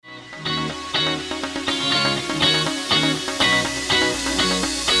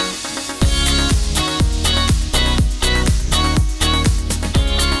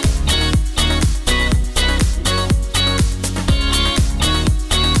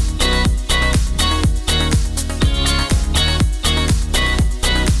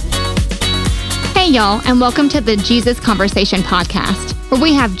y'all, and welcome to the Jesus Conversation podcast, where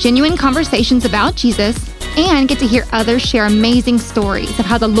we have genuine conversations about Jesus and get to hear others share amazing stories of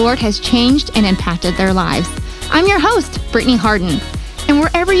how the Lord has changed and impacted their lives. I'm your host, Brittany Harden, and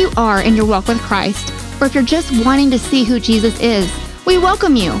wherever you are in your walk with Christ, or if you're just wanting to see who Jesus is, we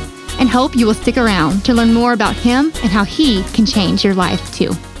welcome you and hope you will stick around to learn more about Him and how He can change your life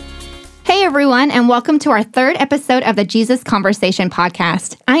too. Hey everyone, and welcome to our third episode of the Jesus Conversation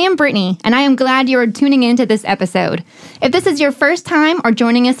podcast. I am Brittany, and I am glad you are tuning into this episode. If this is your first time or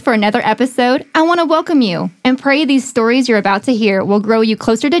joining us for another episode, I want to welcome you and pray these stories you're about to hear will grow you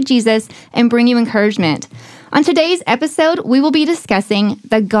closer to Jesus and bring you encouragement. On today's episode, we will be discussing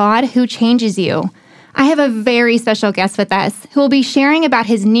the God who changes you. I have a very special guest with us who will be sharing about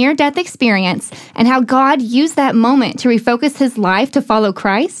his near-death experience and how God used that moment to refocus his life to follow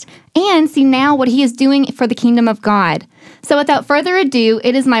Christ and see now what he is doing for the kingdom of God. So without further ado,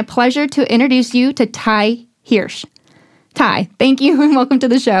 it is my pleasure to introduce you to Ty Hirsch. Ty, thank you and welcome to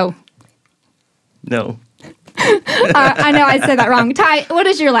the show. No. I know I said that wrong. Ty, what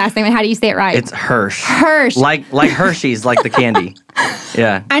is your last name and how do you say it right? It's Hirsch. Hirsch. Like Hershey's, like the candy.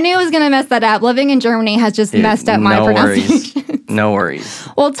 Yeah. I knew I was going to mess that up. Living in Germany has just messed up my pronunciation. No worries.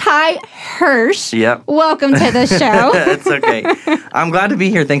 Well, Ty Hirsch, Yep. welcome to the show. It's okay. I'm glad to be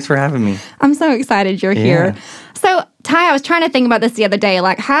here. Thanks for having me. I'm so excited you're here. So, Ty, I was trying to think about this the other day.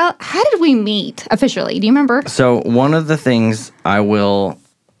 Like, how did we meet officially? Do you remember? So one of the things I will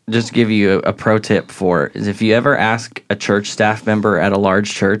just give you a pro tip for is if you ever ask a church staff member at a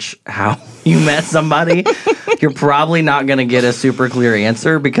large church how you met somebody, you're probably not going to get a super clear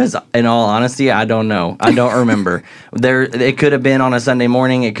answer because, in all honesty, I don't know. I don't remember. It could have been on a Sunday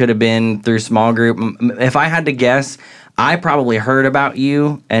morning. It could have been through small group. If I had to guess, I probably heard about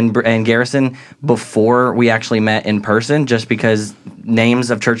you and Garrison before we actually met in person, just because names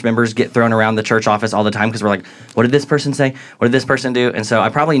of church members get thrown around the church office all the time because we're like, what did this person say? What did this person do? And so I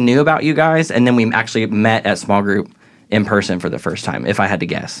probably knew about you guys, and then we actually met at small group in person for the first time, if I had to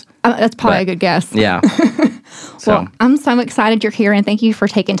guess. That's probably a good guess. Yeah. Well, I'm so excited you're here, and thank you for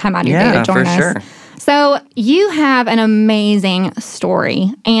taking time out of your day to join us. Sure. So you have an amazing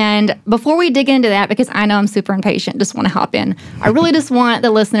story. And before we dig into that, because I know I'm super impatient, just want to hop in, I really just want the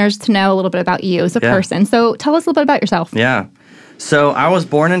listeners to know a little bit about you as a person. So tell us a little bit about yourself. Yeah. So I was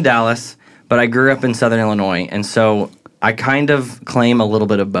born in Dallas, but I grew up in Southern Illinois. And so I kind of claim a little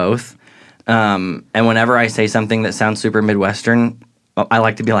bit of both. And whenever I say something that sounds super Midwestern, I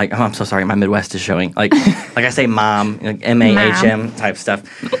like to be like, oh, I'm so sorry, my Midwest is showing. Like I say mom, like M-A-H-M type stuff.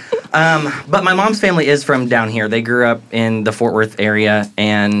 But my mom's family is from down here. They grew up in the Fort Worth area,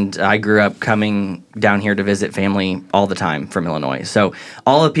 and I grew up coming down here to visit family all the time from Illinois. So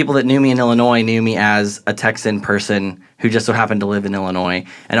all the people that knew me in Illinois knew me as a Texan person who just so happened to live in Illinois,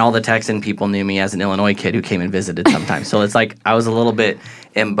 and all the Texan people knew me as an Illinois kid who came and visited sometimes. So it's like I was a little bit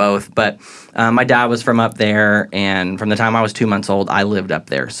in both. But my dad was from up there, and from the time I was 2 months old, I lived up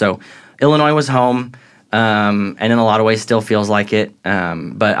there. So Illinois was home. And in a lot of ways still feels like it.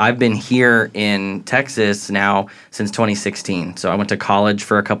 But I've been here in Texas now since 2016. So I went to college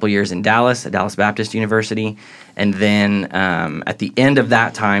for a couple years in Dallas, at Dallas Baptist University. And then at the end of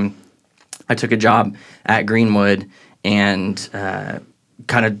that time, I took a job at Greenwood and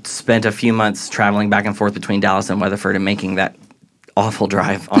kind of spent a few months traveling back and forth between Dallas and Weatherford and making that awful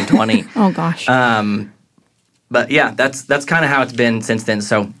drive on 20. Oh, gosh. But yeah, that's kind of how it's been since then.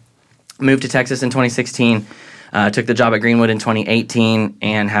 So moved to Texas in 2016, took the job at Greenwood in 2018,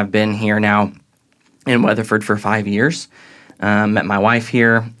 and have been here now in Weatherford for 5 years. Met my wife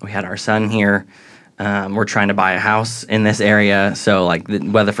here. We had our son here. We're trying to buy a house in this area, so like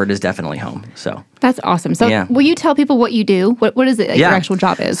Weatherford is definitely home. So that's awesome. So will you tell people what you do? What is it that your actual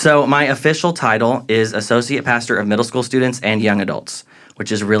job is? So my official title is Associate Pastor of Middle School Students and Young Adults,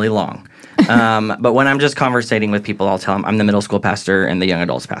 which is really long. But when I'm just conversating with people, I'll tell them I'm the middle school pastor and the young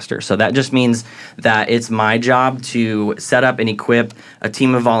adults pastor. So that just means that it's my job to set up and equip a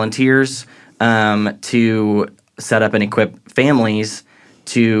team of volunteers, to set up and equip families,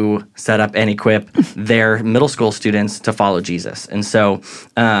 to set up and equip their middle school students to follow Jesus. And so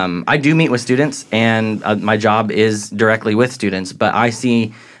I do meet with students, and my job is directly with students, but I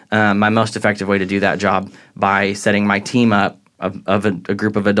see my most effective way to do that job by setting my team up of a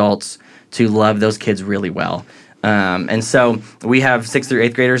group of adults to love those kids really well. And so we have 6th through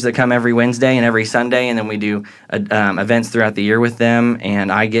 8th graders that come every Wednesday and every Sunday, and then we do events throughout the year with them, and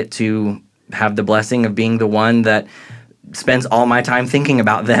I get to have the blessing of being the one that spends all my time thinking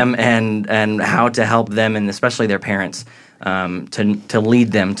about them and how to help them, and especially their parents, to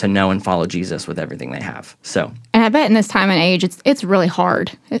lead them to know and follow Jesus with everything they have. So, and I bet in this time and age, it's really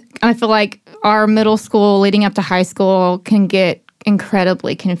hard. I feel like our middle school leading up to high school can get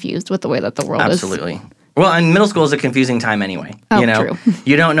incredibly confused with the way that the world is. Absolutely. Well, and middle school is a confusing time anyway. Oh, true.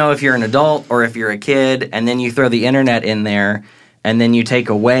 You don't know if you're an adult or if you're a kid, and then you throw the internet in there, and then you take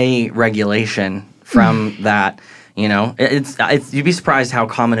away regulation from that. It's you'd be surprised how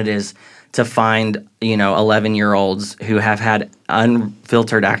common it is to find 11-year-olds who have had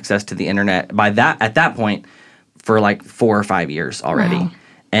unfiltered access to the internet at that point for like 4 or 5 years already. Wow.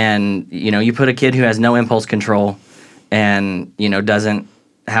 And you put a kid who has no impulse control and doesn't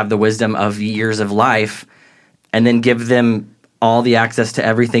have the wisdom of years of life, and then give them all the access to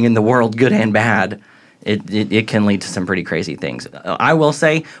everything in the world, good and bad. It can lead to some pretty crazy things. I will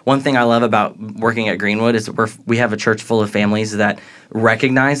say one thing I love about working at Greenwood is we have a church full of families that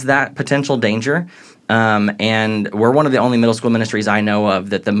recognize that potential danger. And we're one of the only middle school ministries I know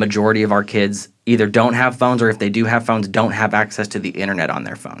of that the majority of our kids either don't have phones, or if they do have phones, don't have access to the internet on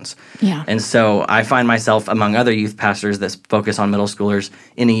their phones. Yeah. And so I find myself among other youth pastors that focus on middle schoolers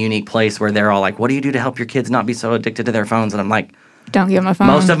in a unique place where they're all like, what do you do to help your kids not be so addicted to their phones? And I'm like, don't give them a phone.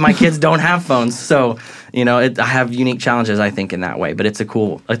 Most of my kids don't have phones, so I have unique challenges, I think, in that way. But it's a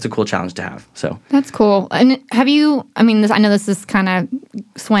cool challenge to have. So that's cool. And have you? I mean, I know this is kind of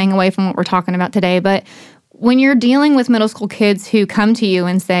swaying away from what we're talking about today, but when you're dealing with middle school kids who come to you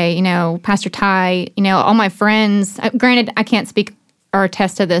and say, Pastor Ty, all my friends. Granted, I can't speak or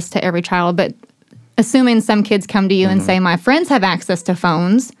attest to this to every child, but assuming some kids come to you and say, my friends have access to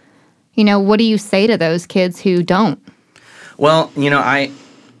phones, what do you say to those kids who don't? Well, a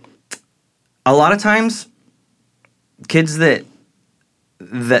lot of times, kids that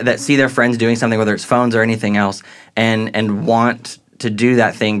see their friends doing something, whether it's phones or anything else, and want to do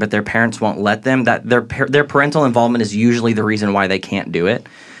that thing, but their parents won't let them, that their parental involvement is usually the reason why they can't do it.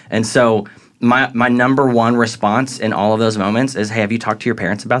 And so my number one response in all of those moments is, hey, have you talked to your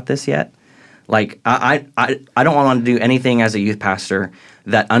parents about this yet? Like, I don't want to do anything as a youth pastor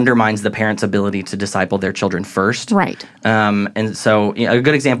that undermines the parents' ability to disciple their children first. Right. And so a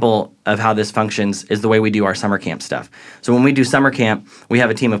good example of how this functions is the way we do our summer camp stuff. So when we do summer camp, we have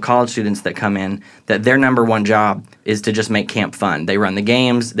a team of college students that come in that their number one job is to just make camp fun. They run the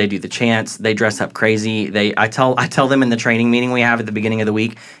games, they do the chants, they dress up crazy. I tell them in the training meeting we have at the beginning of the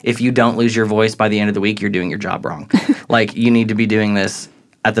week, if you don't lose your voice by the end of the week, you're doing your job wrong. Like, you need to be doing this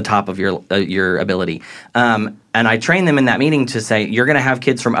at the top of your ability. And I train them in that meeting to say, you're going to have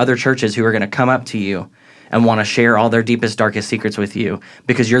kids from other churches who are going to come up to you and want to share all their deepest, darkest secrets with you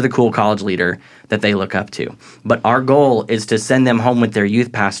because you're the cool college leader that they look up to. But our goal is to send them home with their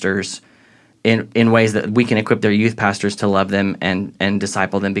youth pastors in ways that we can equip their youth pastors to love them and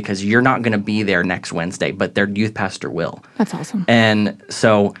disciple them, because you're not going to be there next Wednesday, but their youth pastor will. That's awesome. And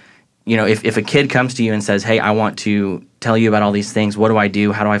so, if a kid comes to you and says, hey, I want to tell you about all these things, what do I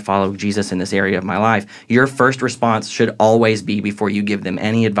do? How do I follow Jesus in this area of my life? Your first response should always be, before you give them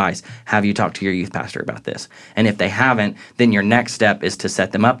any advice, have you talked to your youth pastor about this? And if they haven't, then your next step is to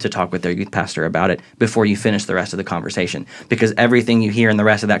set them up to talk with their youth pastor about it before you finish the rest of the conversation. Because everything you hear in the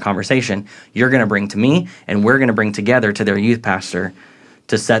rest of that conversation, you're going to bring to me, and we're going to bring together to their youth pastor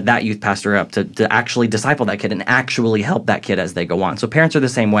to set that youth pastor up to actually disciple that kid and actually help that kid as they go on. So parents are the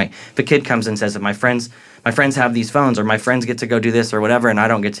same way. If a kid comes and says, if my friends have these phones, or my friends get to go do this or whatever, and I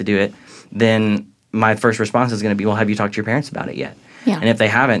don't get to do it, then my first response is going to be, well, have you talked to your parents about it yet? Yeah. And if they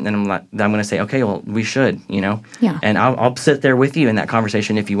haven't, then I'm going to say, okay, well, we should, Yeah. And I'll sit there with you in that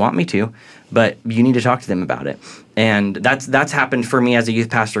conversation if you want me to, but you need to talk to them about it. And that's happened for me as a youth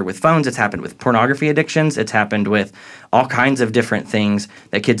pastor with phones. It's happened with pornography addictions. It's happened with all kinds of different things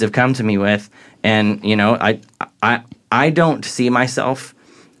that kids have come to me with. And, I don't see myself.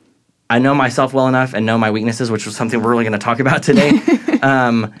 I know myself well enough and know my weaknesses, which was something we're really going to talk about today.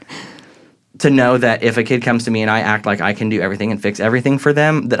 To know that if a kid comes to me and I act like I can do everything and fix everything for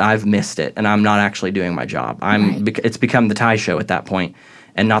them, that I've missed it and I'm not actually doing my job. It's become the Ty show at that point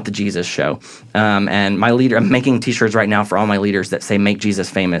and not the Jesus show. And my leader, I'm making t-shirts right now for all my leaders that say "Make Jesus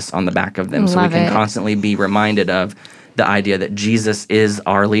Famous" on the back of them. So we can constantly be reminded of the idea that Jesus is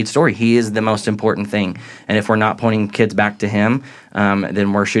our lead story. He is the most important thing. And if we're not pointing kids back to him,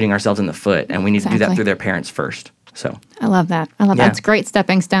 then we're shooting ourselves in the foot. And we need to do that through their parents first. So I love that. That's great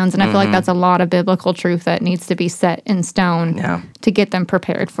stepping stones. And I feel like that's a lot of biblical truth that needs to be set in stone to get them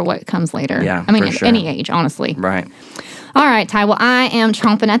prepared for what comes later. Yeah, I mean, at any age, honestly. Right. All right, Ty. Well, I am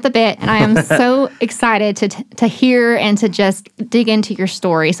chomping at the bit, and I am so excited to hear and to just dig into your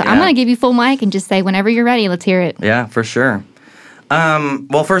story. So I'm going to give you full mic and just say, whenever you're ready, let's hear it. Yeah, for sure.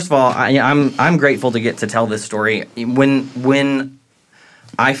 Well, first of all, I'm grateful to get to tell this story. When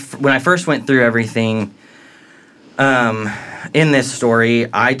I first went through everything in this story,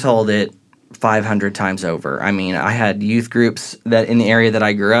 I told it 500 times over. I mean, I had youth groups that in the area that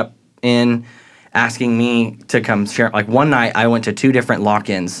I grew up in asking me to come share. Like one night, I went to 2 different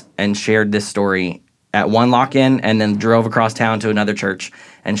lock-ins and shared this story at one lock-in, and then drove across town to another church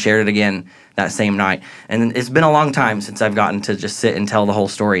and shared it again that same night. And it's been a long time since I've gotten to just sit and tell the whole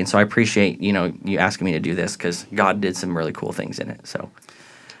story. And so I appreciate, you asking me to do this, because God did some really cool things in it. So,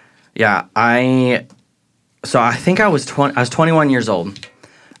 yeah, I think I was 21 years old.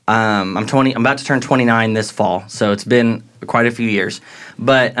 I'm about to turn 29 this fall, so it's been quite a few years.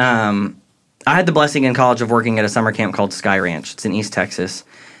 But I had the blessing in college of working at a summer camp called Sky Ranch. It's in East Texas.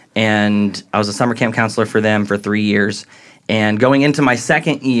 And I was a summer camp counselor for them for 3 years. And going into my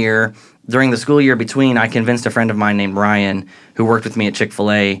second year, during the school year between, I convinced a friend of mine named Ryan, who worked with me at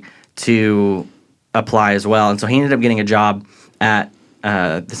Chick-fil-A, to apply as well. And so he ended up getting a job at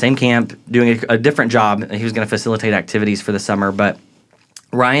the same camp, doing a different job. He was going to facilitate activities for the summer. But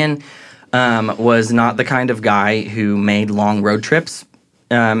Ryan was not the kind of guy who made long road trips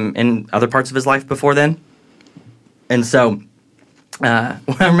in other parts of his life before then. And so I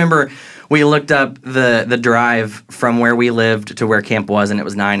remember we looked up the drive from where we lived to where camp was, and it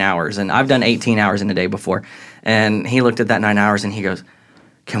was 9 hours. And I've done 18 hours in a day before. And he looked at that 9 hours, and he goes,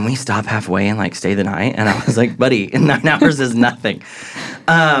 "Can we stop halfway and stay the night?" And I was like, "Buddy, 9 hours is nothing."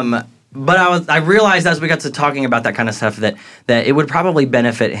 But I realized as we got to talking about that kind of stuff that it would probably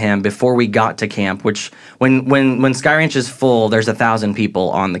benefit him before we got to camp, which when Sky Ranch is full, there's 1,000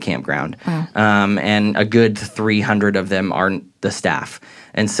 people on the campground. Wow. And a good 300 of them are the staff.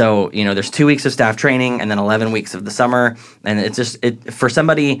 And so, there's 2 weeks of staff training and then 11 weeks of the summer. And it's just, for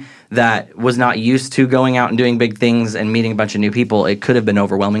somebody that was not used to going out and doing big things and meeting a bunch of new people, it could have been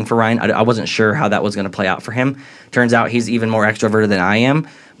overwhelming for Ryan. I wasn't sure how that was going to play out for him. Turns out he's even more extroverted than I am,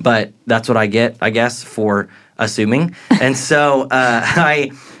 but that's what I get, I guess, for assuming. And so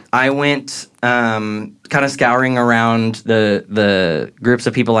I went kind of scouring around the groups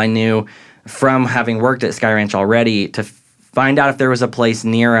of people I knew from having worked at Sky Ranch already to find out if there was a place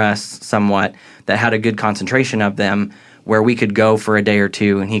near us somewhat that had a good concentration of them where we could go for a day or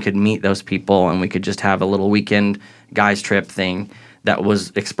two and he could meet those people and we could just have a little weekend guys trip thing that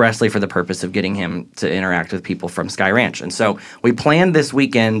was expressly for the purpose of getting him to interact with people from Sky Ranch. And so we planned this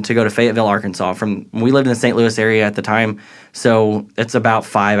weekend to go to Fayetteville, Arkansas. We lived in the St. Louis area at the time, so it's about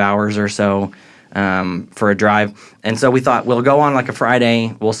 5 hours or so for a drive. And so we thought we'll go on a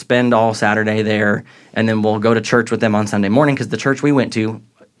Friday, we'll spend all Saturday there, and then we'll go to church with them on Sunday morning, because the church we went to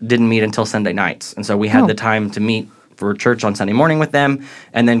didn't meet until Sunday nights. And so we had the time to meet for church on Sunday morning with them,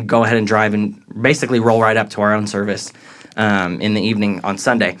 and then go ahead and drive and basically roll right up to our own service in the evening on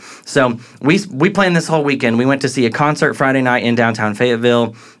Sunday. So we planned this whole weekend. We went to see a concert Friday night in downtown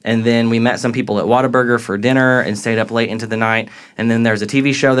Fayetteville, and then we met some people at Whataburger for dinner and stayed up late into the night. And then there's a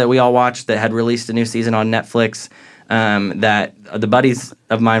TV show that we all watched that had released a new season on Netflix that the buddies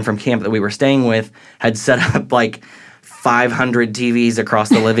of mine from camp that we were staying with had set up 500 TVs across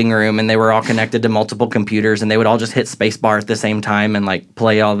the living room, and they were all connected to multiple computers, and they would all just hit spacebar at the same time and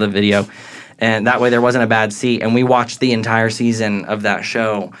play all the video. And that way there wasn't a bad seat. And we watched the entire season of that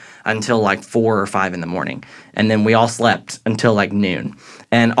show until 4 or 5 in the morning. And then we all slept until noon.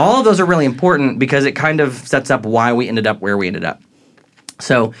 And all of those are really important because it kind of sets up why we ended up where we ended up.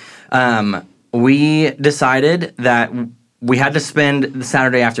 So we decided that we had to spend the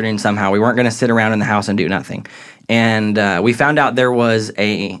Saturday afternoon somehow. We weren't going to sit around in the house and do nothing. And we found out there was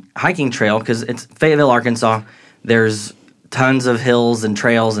a hiking trail, because it's Fayetteville, Arkansas. There's tons of hills and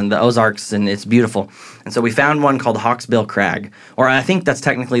trails and the Ozarks, and it's beautiful. And so we found one called Hawksbill Crag, or I think that's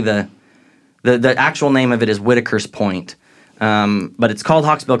technically the actual name of it is Whitaker's Point. But it's called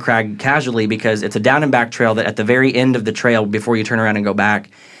Hawksbill Crag casually because it's a down and back trail that at the very end of the trail, before you turn around and go back,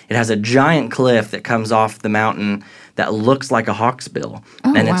 it has a giant cliff that comes off the mountain that looks like a hawksbill.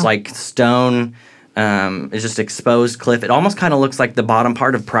 Oh, and wow. It's stone. It's just exposed cliff. It almost kind of looks like the bottom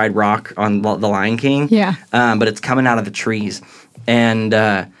part of Pride Rock on The Lion King. Yeah. But it's coming out of the trees.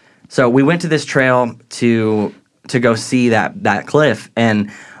 And so we went to this trail to go see that cliff.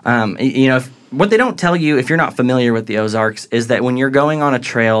 And, what they don't tell you if you're not familiar with the Ozarks is that when you're going on a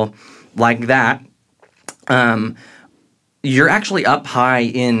trail like that, you're actually up high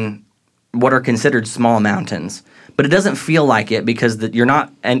in what are considered small mountains. But it doesn't feel like it because you're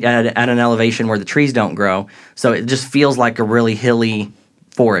not at an elevation where the trees don't grow. So it just feels like a really hilly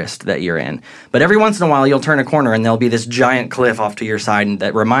forest that you're in. But every once in a while, you'll turn a corner and there'll be this giant cliff off to your side and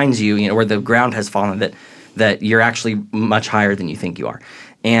that reminds you, where the ground has fallen, that you're actually much higher than you think you are.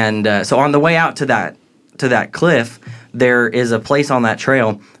 And so on the way out to that cliff, there is a place on that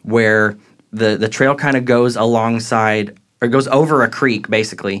trail where the trail kind of goes alongside, or goes over a creek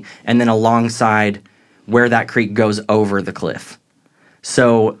basically, and then alongside where that creek goes over the cliff.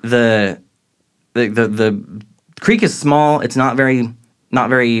 So the creek is small. It's not very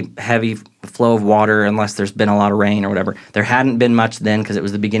heavy flow of water unless there's been a lot of rain or whatever. There hadn't been much then because it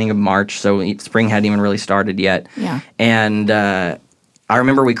was the beginning of March, so spring hadn't even really started yet. Yeah. And I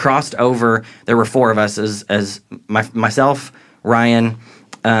remember we crossed over. There were four of us, as myself, Ryan,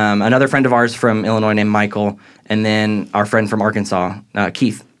 another friend of ours from Illinois named Michael, and then our friend from Arkansas,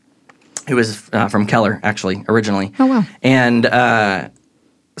 Keith, who was from Keller, actually, originally. Oh, wow. And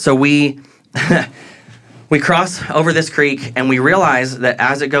so we cross over this creek, and we realize that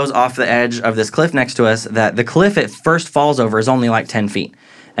as it goes off the edge of this cliff next to us, that the cliff it first falls over is only like 10 feet.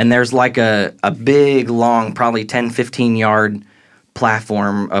 And there's like a big, long, probably 10, 15-yard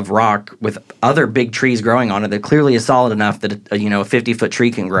platform of rock with other big trees growing on it that clearly is solid enough that a 50-foot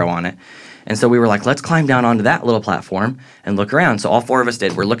tree can grow on it. And so we were like, let's climb down onto that little platform and look around. So all four of us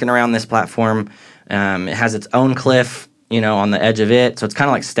did. We're looking around this platform. It has its own cliff, on the edge of it. So it's kind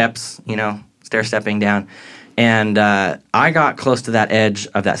of like steps, stair-stepping down. And I got close to that edge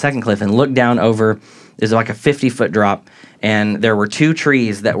of that second cliff and looked down over. There's like a 50-foot drop. And there were two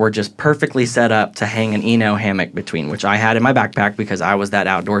trees that were just perfectly set up to hang an Eno hammock between, which I had in my backpack because I was that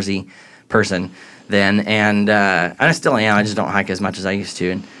outdoorsy person then. And I still am. I just don't hike as much as I used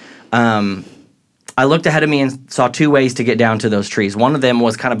to. And I looked ahead of me and saw two ways to get down to those trees. One of them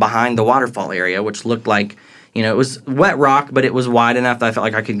was kind of behind the waterfall area, which looked like, it was wet rock, but it was wide enough that I felt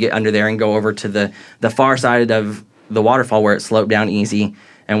like I could get under there and go over to the far side of the waterfall where it sloped down easy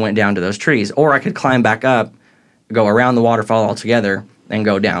and went down to those trees. Or I could climb back up, go around the waterfall altogether, and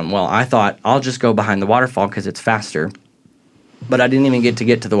go down. Well, I thought I'll just go behind the waterfall because it's faster. But I didn't even get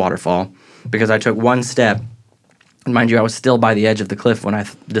to the waterfall because I took one step. And mind you, I was still by the edge of the cliff when I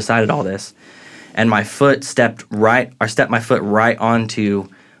decided all this. And my foot stepped my foot right onto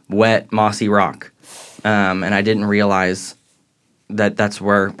wet, mossy rock. And I didn't realize that that's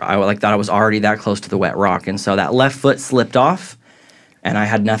where I thought I was already that close to the wet rock. And so that left foot slipped off, and I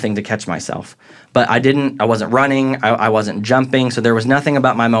had nothing to catch myself. But I wasn't running, I wasn't jumping, so there was nothing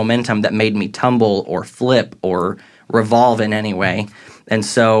about my momentum that made me tumble or flip or revolve in any way. And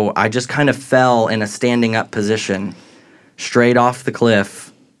so I just kind of fell in a standing up position straight off the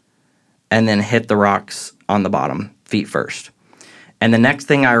cliff and then hit the rocks on the bottom, feet first. And the next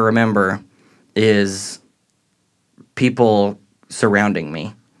thing I remember is people surrounding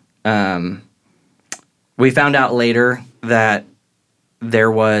me. We found out later that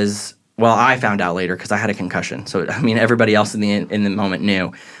there was... Well, I found out later because I had a concussion. So, everybody else in the moment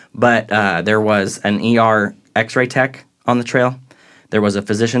knew. But there was an ER X-ray tech on the trail. There was a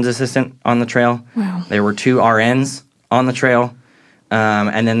physician's assistant on the trail. Wow. There were 2 RNs on the trail.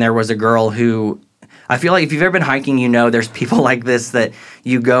 And then there was a girl who... I feel like if you've ever been hiking, there's people like this that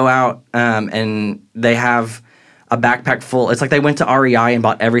you go out and they have a backpack full. It's like they went to REI and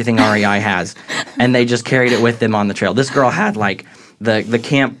bought everything REI has. And they just carried it with them on the trail. This girl had like the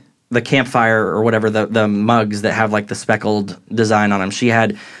campfire or whatever, the mugs that have like the speckled design on them. She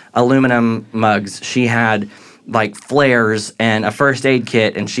had aluminum mugs. She had like flares and a first aid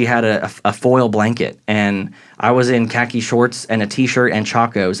kit, and she had a foil blanket. And I was in khaki shorts and a t-shirt and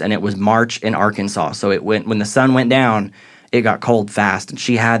chacos, and it was March in Arkansas. So when the sun went down, it got cold fast, and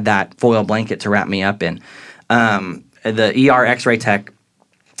she had that foil blanket to wrap me up in. The ER X-ray tech,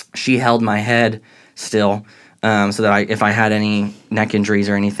 she held my head still. So that if I had any neck injuries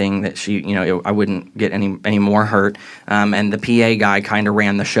or anything, that I wouldn't get any more hurt. And the PA guy kind of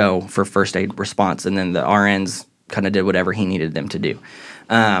ran the show for first aid response, and then the RNs kind of did whatever he needed them to do.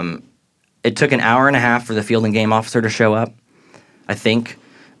 It took an hour and a half for the field and game officer to show up, I think.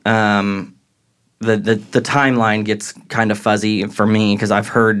 The timeline gets kind of fuzzy for me because I've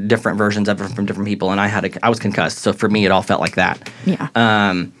heard different versions of it from different people, and I was concussed, so for me it all felt like that. Yeah.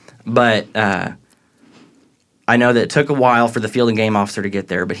 But I know that it took a while for the field and game officer to get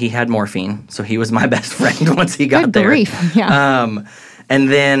there, but he had morphine, so he was my best friend once he got there. Good grief, yeah.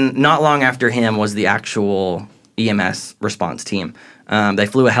 And then not long after him was the actual EMS response team. They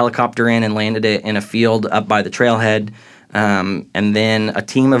flew a helicopter in and landed it in a field up by the trailhead, and then a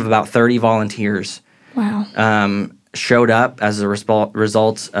team of about 30 volunteers showed up as a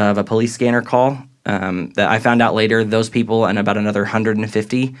result of a police scanner call. That I found out later, those people and about another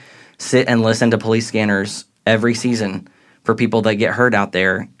 150 sit and listen to police scanners every season for people that get hurt out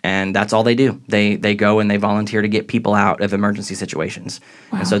there, and that's all they do. They go and they volunteer to get people out of emergency situations.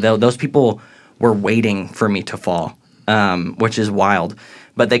 Wow. And so those people were waiting for me to fall, which is wild.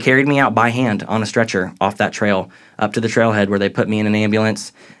 But they carried me out by hand on a stretcher off that trail up to the trailhead where they put me in an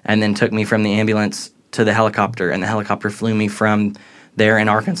ambulance and then took me from the ambulance to the helicopter. And the helicopter flew me from there in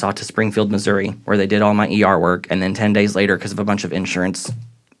Arkansas to Springfield, Missouri, where they did all my ER work. And then 10 days later, because of a bunch of insurance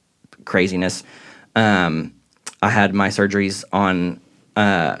craziness, I had my surgeries on,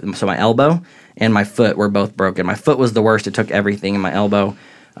 so my elbow and my foot were both broken. My foot was the worst. It took everything in my elbow.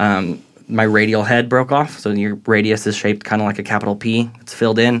 My radial head broke off, so your radius is shaped kind of like a capital P. It's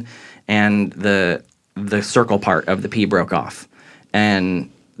filled in, and the circle part of the P broke off. And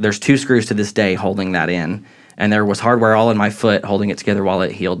there's 2 screws to this day holding that in. And there was hardware all in my foot holding it together while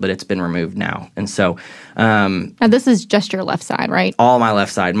it healed, but it's been removed now. And so... now, this is just your left side, right? All my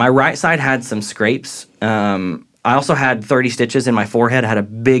left side. My right side had some scrapes. I also had 30 stitches in my forehead. I had a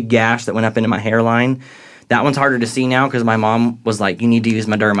big gash that went up into my hairline. That one's harder to see now because my mom was like, you need to use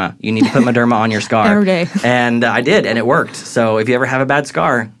Mederma. You need to put Mederma on your scar. Every day. And I did, and it worked. So if you ever have a bad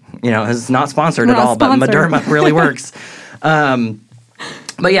scar, it's not sponsored at all, but Mederma really works.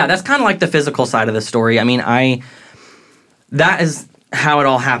 But yeah, that's kind of like the physical side of the story. I mean, that is how it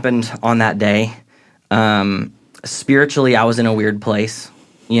all happened on that day. Spiritually, I was in a weird place.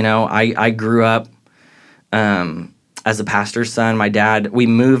 I grew up as a pastor's son. We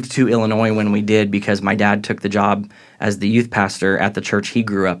moved to Illinois when we did because my dad took the job as the youth pastor at the church he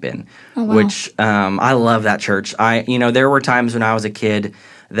grew up in, which I love that church. There were times when I was a kid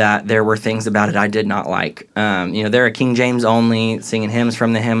that there were things about it I did not like. They're a King James only, singing hymns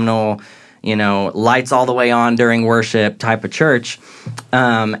from the hymnal, lights all the way on during worship type of church.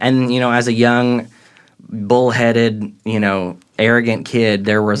 As a young, bullheaded, arrogant kid,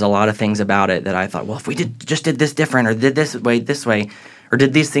 there was a lot of things about it that I thought, well, if we just did this different, or did this way, or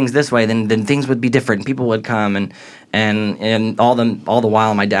did these things this way, then things would be different. People would come, and all the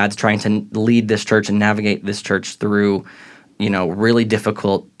while, my dad's trying to lead this church and navigate this church through, really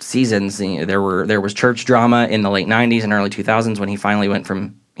difficult seasons. There was church drama in the late '90s and early 2000s when he finally went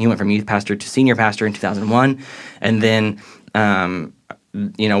from youth pastor to senior pastor in 2001, and then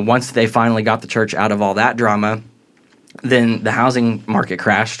once they finally got the church out of all that drama, then the housing market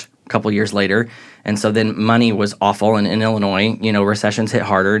crashed a couple years later. And so then money was awful. And in Illinois, recessions hit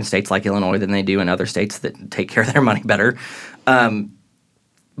harder in states like Illinois than they do in other states that take care of their money better.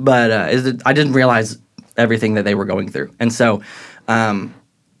 But I didn't realize everything that they were going through. And so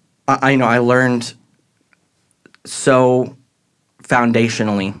I learned so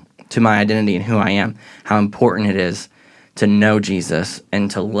foundationally to my identity and who I am, how important it is to know Jesus and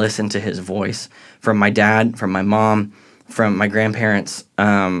to listen to his voice from my dad, from my mom, from my grandparents,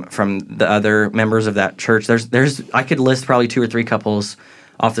 from the other members of that church. I could list probably 2 or 3 couples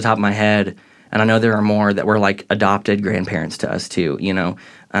off the top of my head, and I know there are more that were like adopted grandparents to us too.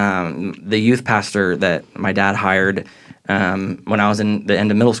 The youth pastor that my dad hired when I was in the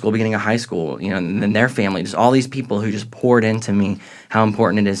end of middle school, beginning of high school, and then their family, just all these people who just poured into me how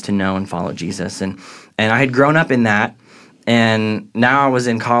important it is to know and follow Jesus. And I had grown up in that, and now I was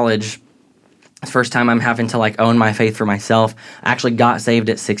in college. First time I'm having to own my faith for myself. I actually got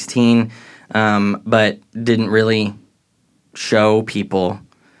saved at 16, but didn't really show people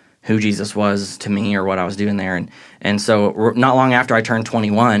who Jesus was to me or what I was doing there. And so not long after I turned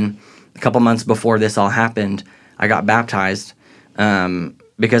 21, a couple months before this all happened, I got baptized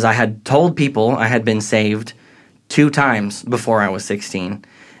because I had told people I had been saved 2 times before I was 16.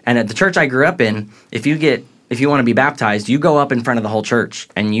 And at the church I grew up in, if you want to be baptized, you go up in front of the whole church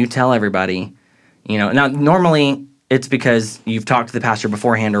and you tell everybody. Now normally it's because you've talked to the pastor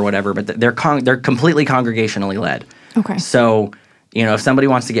beforehand or whatever, but they're completely congregationally led. Okay. So, if somebody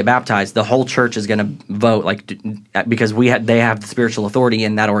wants to get baptized, the whole church is going to vote, because they have the spiritual authority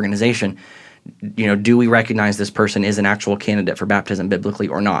in that organization. Do we recognize this person is an actual candidate for baptism biblically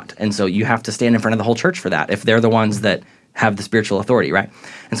or not? And so you have to stand in front of the whole church for that if they're the ones that have the spiritual authority, right?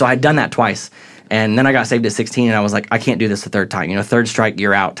 And so I had done that twice. And then I got saved at 16, and I was like, I can't do this a third time. 3rd strike,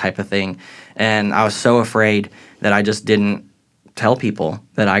 you're out type of thing. And I was so afraid that I just didn't tell people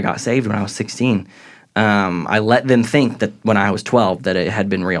that I got saved when I was 16. I let them think that when I was 12 that it had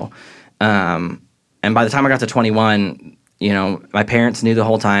been real. And by the time I got to 21, my parents knew the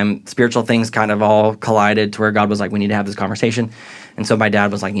whole time. Spiritual things kind of all collided to where God was like, we need to have this conversation. And so my dad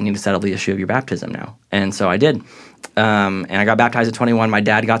was like, you need to settle the issue of your baptism now. And so I did. And I got baptized at 21. My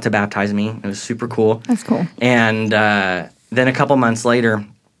dad got to baptize me. It was super cool. That's cool. And then a couple months later,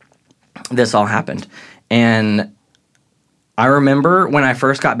 this all happened. And I remember when I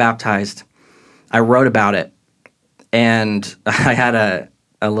first got baptized, I wrote about it. And I had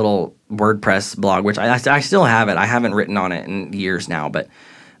a little WordPress blog, which I still have it. I haven't written on it in years now. But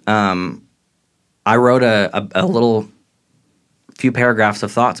I wrote a little few paragraphs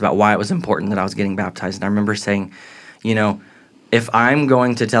of thoughts about why it was important that I was getting baptized. And I remember saying, you know, if I'm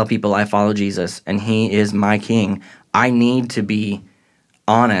going to tell people I follow Jesus and he is my king, I need to be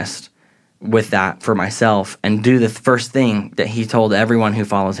honest with that for myself and do the first thing that he told everyone who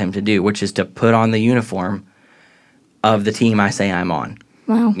follows him to do, which is to put on the uniform of the team I say I'm on.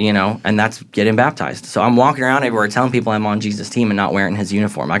 Wow. You know, and that's getting baptized. So I'm walking around everywhere telling people I'm on Jesus' team and not wearing his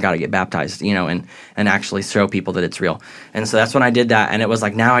uniform. I got to get baptized, you know, and actually show people that it's real. And so that's when I did that. And it was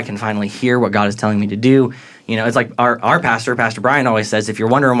like, now I can finally hear what God is telling me to do. You know, it's like our pastor, Pastor Brian, always says, if you're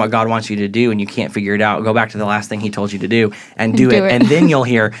wondering what God wants you to do and you can't figure it out, go back to the last thing he told you to do and do it. And then you'll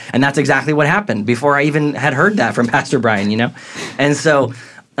hear. And that's exactly what happened before I even had heard that from Pastor Brian, you know. And so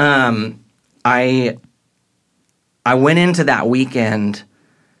I went into that weekend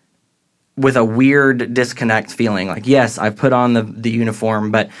with a weird disconnect feeling. Like, yes, I've put on the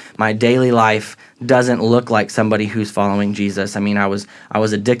uniform, but my daily life doesn't look like somebody who's following Jesus. I mean, I was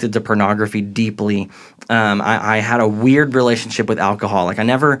addicted to pornography deeply. I had a weird relationship with alcohol. Like,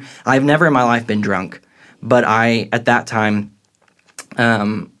 I've never in my life been drunk, but I, at that time,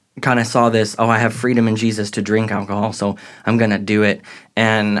 kind of saw this, I have freedom in Jesus to drink alcohol, so I'm going to do it.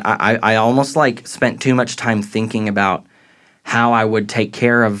 And I almost like spent too much time thinking about how I would take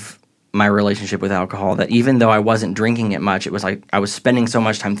care of my relationship with alcohol, that even though I wasn't drinking it much, it was like I was spending so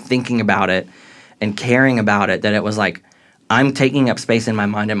much time thinking about it and caring about it that it was like I'm taking up space in my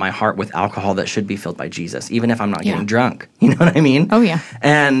mind and my heart with alcohol that should be filled by Jesus, even if I'm not getting drunk. You know what I mean? Oh, yeah.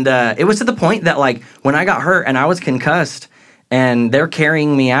 And it was to the point that, like, when I got hurt and I was concussed and they're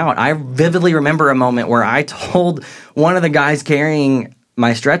carrying me out, I vividly remember a moment where I told one of the guys carrying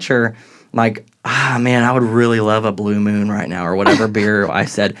my stretcher, like, man, I would really love a Blue Moon right now, or whatever beer I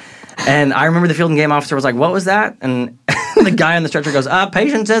said. And I remember the field and game officer was like, what was that? And the guy on the stretcher goes,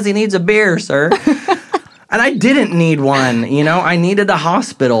 patient says he needs a beer, sir. And I didn't need one, you know, I needed a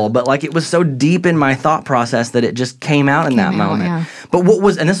hospital, but like it was so deep in my thought process that it just came out in that moment. Yeah. But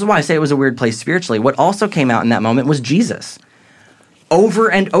and this is why I say it was a weird place spiritually, what also came out in that moment was Jesus.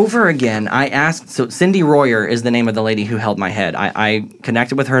 Over and over again, I asked, so Cindy Royer is the name of the lady who held my head. I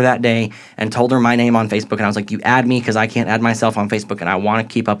connected with her that day and told her my name on Facebook, and I was like, you add me because I can't add myself on Facebook, and I want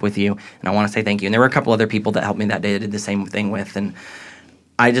to keep up with you, and I want to say thank you. And there were a couple other people that helped me that day that did the same thing with, and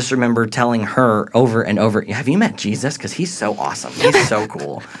I just remember telling her over and over, have you met Jesus? Because he's so awesome. He's so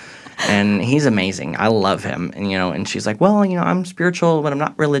cool. And he's amazing. I love him. And, you know, and she's like, well, you know, I'm spiritual, but I'm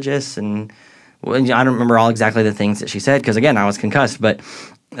not religious, and well, I don't remember all exactly the things that she said because, again, I was concussed. But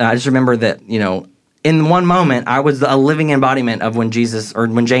I just remember that, you know, in one moment, I was a living embodiment of when Jesus, or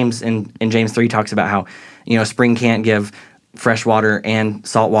when James in James 3 talks about how, you know, spring can't give fresh water and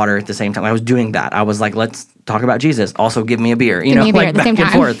salt water at the same time. I was doing that. I was like, let's talk about Jesus. Also, give me a beer. You know, like back and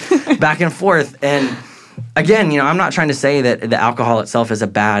forth, back and forth. And again, you know, I'm not trying to say that the alcohol itself is a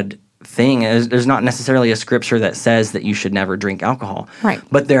bad thing. There's not necessarily a scripture that says that you should never drink alcohol. Right.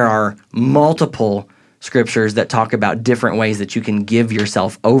 But there are multiple scriptures that talk about different ways that you can give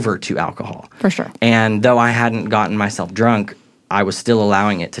yourself over to alcohol. For sure. And though I hadn't gotten myself drunk, I was still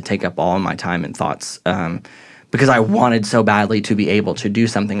allowing it to take up all of my time and thoughts because I wanted so badly to be able to do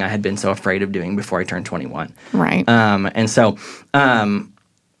something I had been so afraid of doing before I turned 21. Right. And so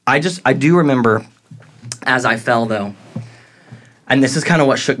I do remember as I fell, though, and this is kind of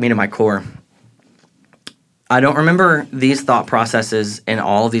what shook me to my core. I don't remember these thought processes in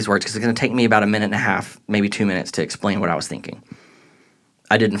all of these words because it's going to take me about a minute and a half, maybe 2 minutes to explain what I was thinking.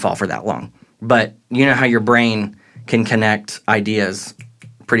 I didn't fall for that long. But you know how your brain can connect ideas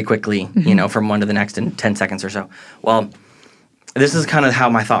pretty quickly, you know, from one to the next in 10 seconds or so. Well, this is kind of how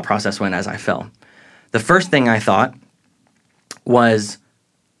my thought process went as I fell. The first thing I thought was,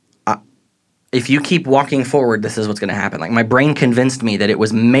 if you keep walking forward, this is what's going to happen. Like, my brain convinced me that it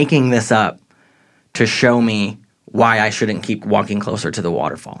was making this up to show me why I shouldn't keep walking closer to the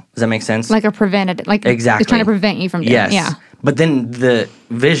waterfall. Does that make sense? Like a preventative, like exactly. It's trying to prevent you from doing it. Yes. Yeah. But then the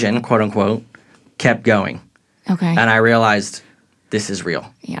vision, quote unquote, kept going. Okay. And I realized this is real.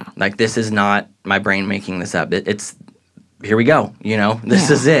 Yeah. Like, this is not my brain making this up. It's here we go. You know, this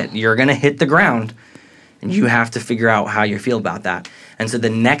is it. You're going to hit the ground. And you have to figure out how you feel about that. And so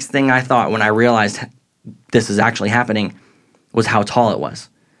the next thing I thought when I realized this is actually happening was how tall it was.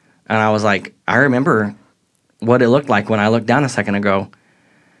 And I was like, I remember what it looked like when I looked down a second ago.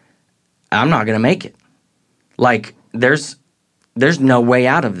 I'm not going to make it. Like, there's no way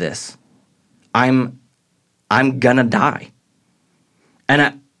out of this. I'm going to die.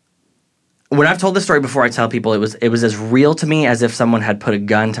 And when I've told this story before, I tell people it was as real to me as if someone had put a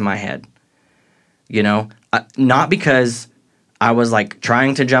gun to my head. You know, not because I was like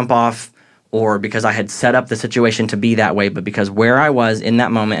trying to jump off or because I had set up the situation to be that way, but because where I was in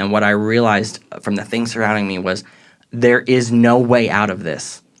that moment and what I realized from the things surrounding me was there is no way out of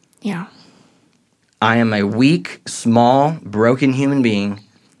this. Yeah. I am a weak, small, broken human being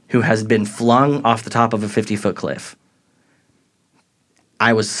who has been flung off the top of a 50-foot cliff.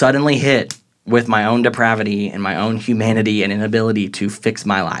 I was suddenly hit with my own depravity and my own humanity and inability to fix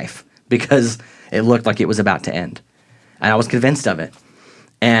my life because it looked like it was about to end. And I was convinced of it.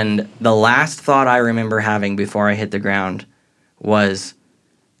 And the last thought I remember having before I hit the ground was,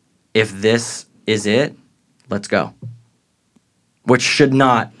 if this is it, let's go. Which should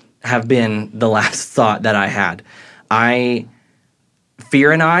not have been the last thought that I had.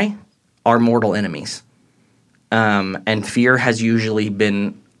 Fear and I are mortal enemies. And fear has usually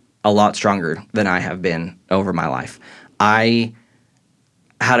been a lot stronger than I have been over my life. I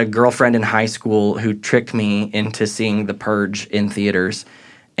had a girlfriend in high school who tricked me into seeing The Purge in theaters.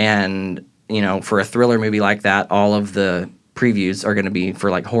 And, for a thriller movie like that, all of the previews are going to be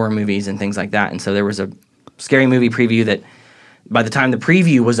for like horror movies and things like that. And so there was a scary movie preview that by the time the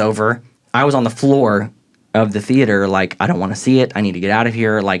preview was over, I was on the floor of the theater like, I don't want to see it. I need to get out of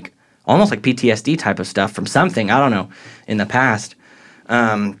here. Like almost like PTSD type of stuff from something, I don't know, in the past.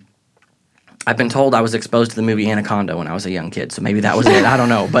 I've been told I was exposed to the movie Anaconda when I was a young kid, so maybe that was it. I don't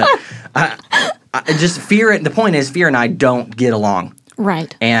know. But I just fear it. The point is, fear and I don't get along.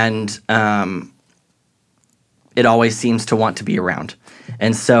 Right. And it always seems to want to be around.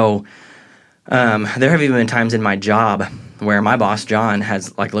 And so there have even been times in my job where my boss, John,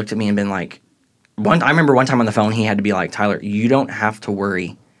 has like looked at me and been like, I remember one time on the phone, he had to be like, Tyler, you don't have to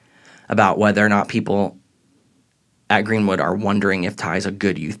worry about whether or not people at Greenwood are wondering if Ty's a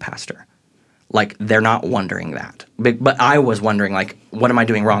good youth pastor. Like, they're not wondering that. But I was wondering, like, what am I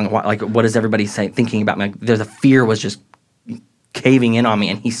doing wrong? What is everybody thinking about me? Like, the fear was just caving in on me,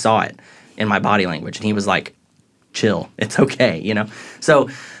 and he saw it in my body language. And he was like, chill. It's okay, So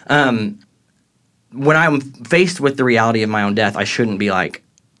when I'm faced with the reality of my own death, I shouldn't be like,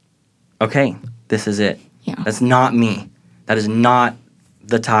 okay, this is it. Yeah. That's not me. That is not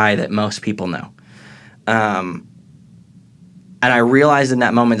the Ty that most people know. And I realized in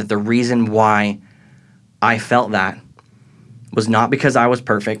that moment that the reason why I felt that was not because I was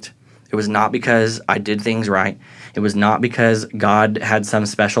perfect. It was not because I did things right. It was not because God had some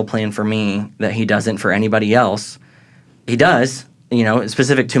special plan for me that he doesn't for anybody else. He does,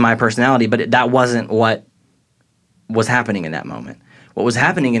 specific to my personality, but that wasn't what was happening in that moment. What was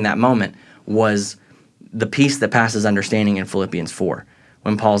happening in that moment was the peace that passes understanding in Philippians 4.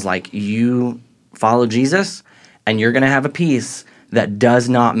 When Paul's like, you follow Jesus, and you're going to have a peace that does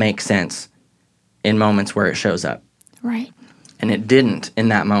not make sense in moments where it shows up. Right. And it didn't in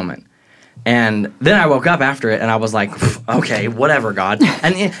that moment. And then I woke up after it, and I was like, okay, whatever, God.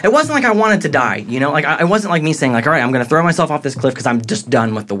 And it wasn't like I wanted to die, Like, it wasn't like me saying, like, all right, I'm going to throw myself off this cliff because I'm just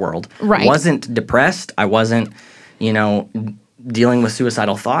done with the world. Right. I wasn't depressed. I wasn't, dealing with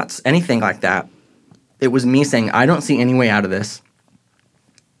suicidal thoughts, anything like that. It was me saying, I don't see any way out of this.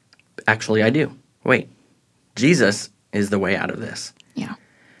 Actually, I do. Wait. Jesus is the way out of this. Yeah.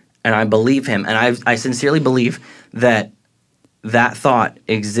 And I believe him. And I sincerely believe that thought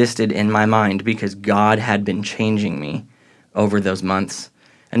existed in my mind because God had been changing me over those months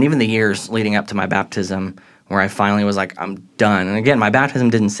and even the years leading up to my baptism, where I finally was like, I'm done. And again, my baptism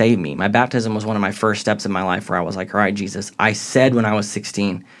didn't save me. My baptism was one of my first steps in my life where I was like, all right, Jesus, I said when I was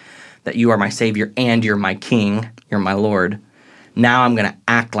 16 that you are my Savior and you're my King, you're my Lord. Now I'm going to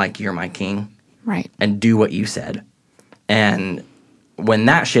act like you're my King. Right. And do what you said. And when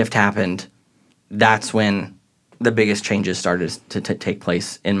that shift happened, that's when the biggest changes started to take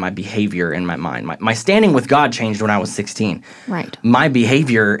place in my behavior, in my mind. My standing with God changed when I was 16. Right. My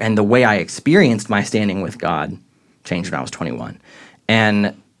behavior and the way I experienced my standing with God changed when I was 21.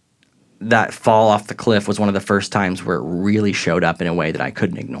 And that fall off the cliff was one of the first times where it really showed up in a way that I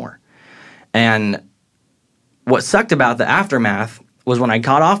couldn't ignore. And what sucked about the aftermath was when I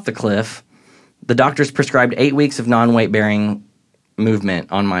got off the cliff, the doctors prescribed 8 weeks of non-weight-bearing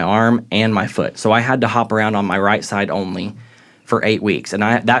movement on my arm and my foot. So I had to hop around on my right side only for 8 weeks. And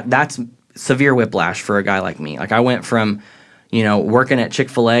that's severe whiplash for a guy like me. Like, I went from, working at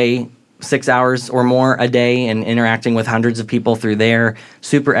Chick-fil-A 6 hours or more a day and interacting with hundreds of people through there,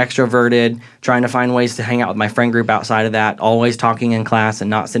 super extroverted, trying to find ways to hang out with my friend group outside of that, always talking in class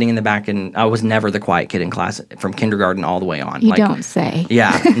and not sitting in the back. And I was never the quiet kid in class from kindergarten all the way on. You don't say.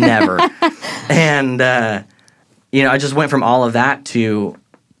 Yeah, never. And, I just went from all of that to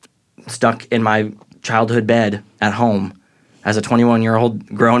stuck in my childhood bed at home as a 21-year-old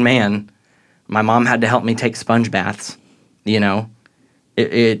grown man. My mom had to help me take sponge baths,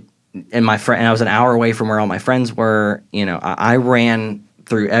 and I was an hour away from where all my friends were. I ran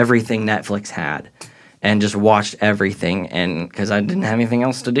through everything Netflix had and just watched everything, and because I didn't have anything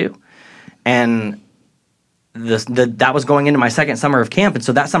else to do. And that was going into my second summer of camp, and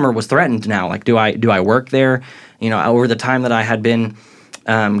so that summer was threatened now. Like, do I work there? Over the time that I had been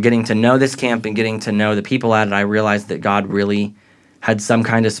getting to know this camp and getting to know the people at it, I realized that God really had some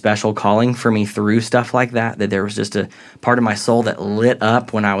kind of special calling for me through stuff like that there was just a part of my soul that lit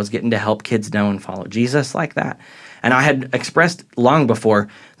up when I was getting to help kids know and follow Jesus like that. And I had expressed long before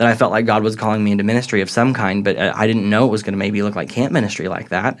that I felt like God was calling me into ministry of some kind, but I didn't know it was going to maybe look like camp ministry like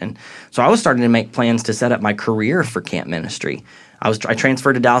that. And so I was starting to make plans to set up my career for camp ministry. I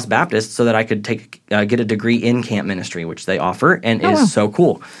transferred to Dallas Baptist so that I could get a degree in camp ministry, which they offer and is so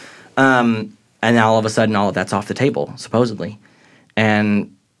cool. And now all of a sudden, all of that's off the table, supposedly.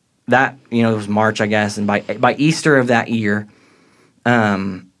 And that, it was March, I guess, and by Easter of that year,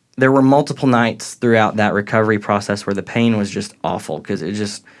 there were multiple nights throughout that recovery process where the pain was just awful because it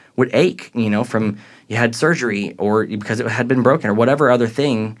just would ache, from you had surgery or because it had been broken or whatever other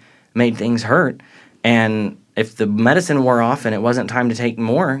thing made things hurt. And if the medicine wore off and it wasn't time to take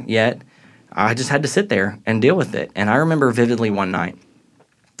more yet, I just had to sit there and deal with it. And I remember vividly one night,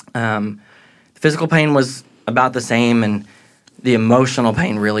 the physical pain was about the same, and the emotional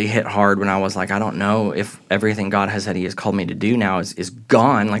pain really hit hard when I was like, I don't know if everything God has said he has called me to do now is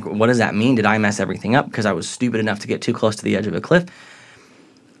gone. Like, what does that mean? Did I mess everything up because I was stupid enough to get too close to the edge of a cliff?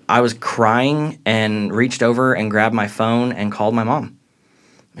 I was crying and reached over and grabbed my phone and called my mom,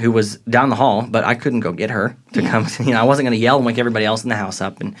 who was down the hall, but I couldn't go get her to come. I wasn't going to yell and wake everybody else in the house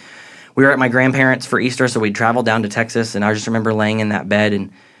up. And we were at my grandparents' for Easter, so we'd traveled down to Texas, and I just remember laying in that bed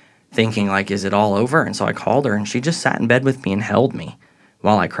and thinking, like, is it all over? And so I called her, and she just sat in bed with me and held me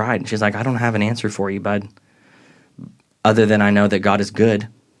while I cried. And she's like, I don't have an answer for you, bud, other than I know that God is good,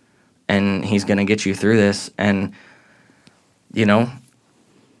 and he's going to get you through this. And,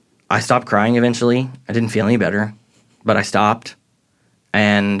 I stopped crying eventually. I didn't feel any better, but I stopped.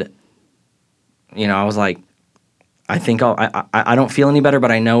 And, I was like, I think I don't feel any better,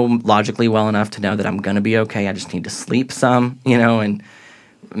 but I know logically well enough to know that I'm going to be okay. I just need to sleep some, and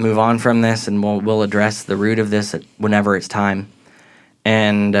move on from this, and we'll address the root of this whenever it's time.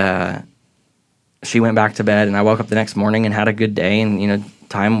 And she went back to bed, and I woke up the next morning and had a good day, and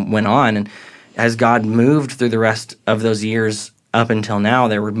time went on. And as God moved through the rest of those years up until now,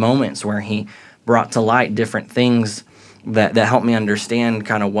 there were moments where he brought to light different things that helped me understand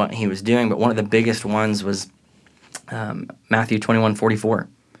kind of what he was doing. But one of the biggest ones was Matthew 21:44,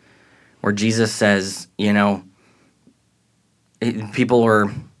 where Jesus says, people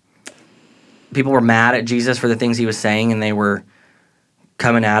were mad at Jesus for the things he was saying, and they were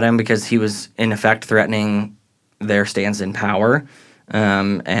coming at him because he was in effect threatening their stance in power,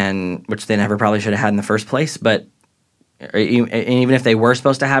 and which they never probably should have had in the first place. But even if they were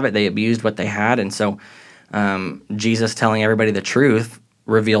supposed to have it, they abused what they had. And so Jesus telling everybody the truth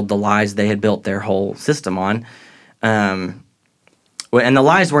revealed the lies they had built their whole system on. And the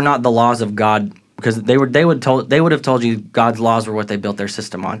lies were not the laws of God, because they would have told you God's laws were what they built their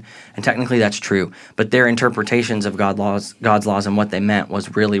system on, and technically that's true. But their interpretations of God's laws and what they meant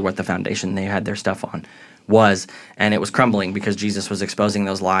was really what the foundation they had their stuff on was, and it was crumbling because Jesus was exposing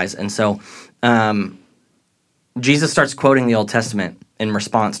those lies. And so Jesus starts quoting the Old Testament in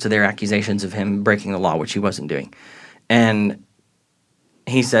response to their accusations of him breaking the law, which he wasn't doing. And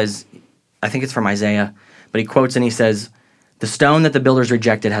he says, I think it's from Isaiah, but he quotes and he says, "The stone that the builders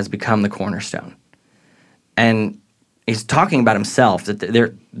rejected has become the cornerstone." And he's talking about himself, that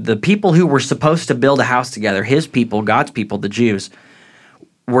the people who were supposed to build a house together, his people, God's people, the Jews,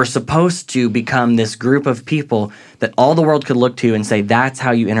 were supposed to become this group of people that all the world could look to and say, that's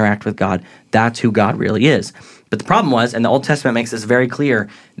how you interact with God. That's who God really is. But the problem was, and the Old Testament makes this very clear,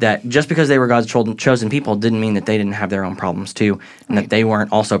 that just because they were God's chosen people didn't mean that they didn't have their own problems too, and that they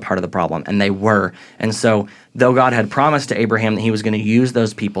weren't also part of the problem, and they were. And so, though God had promised to Abraham that he was going to use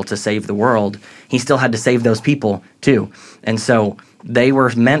those people to save the world, he still had to save those people too. And so, they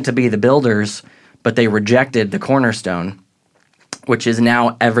were meant to be the builders, but they rejected the cornerstone, which is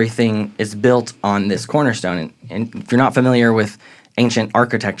now everything is built on this cornerstone. And if you're not familiar with ancient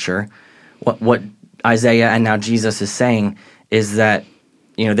architecture, what Isaiah and now Jesus is saying is that,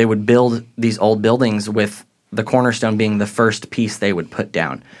 they would build these old buildings with the cornerstone being the first piece they would put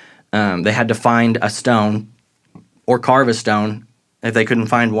down. They had to find a stone or carve a stone if they couldn't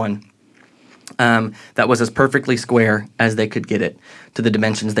find one that was as perfectly square as they could get it to the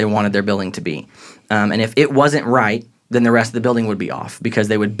dimensions they wanted their building to be. And if it wasn't right, then the rest of the building would be off, because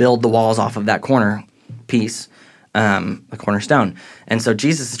they would build the walls off of that corner piece the cornerstone. And so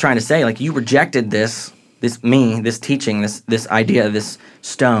Jesus is trying to say, like, you rejected this teaching, this idea, this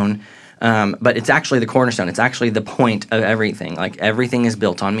stone, but it's actually the cornerstone. It's actually the point of everything. Like, everything is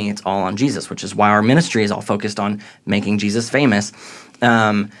built on me. It's all on Jesus, which is why our ministry is all focused on making Jesus famous.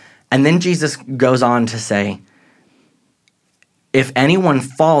 And then Jesus goes on to say, if anyone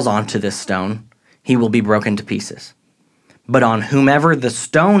falls onto this stone, he will be broken to pieces. But on whomever the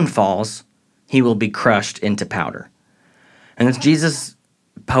stone falls, he will be crushed into powder. And it's Jesus'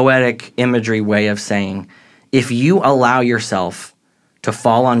 poetic imagery way of saying, if you allow yourself to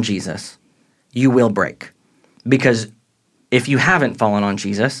fall on Jesus, you will break. Because if you haven't fallen on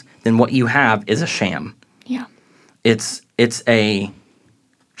Jesus, then what you have is a sham. Yeah. It's a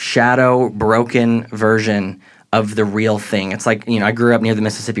shadow, broken version of the real thing. It's like, I grew up near the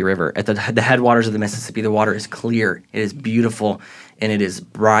Mississippi River. At the headwaters of the Mississippi, the water is clear, it is beautiful, and it is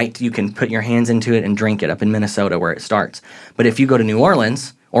bright. You can put your hands into it and drink it up in Minnesota where it starts. But if you go to New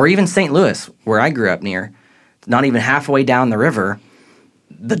Orleans, or even St. Louis, where I grew up near, not even halfway down the river,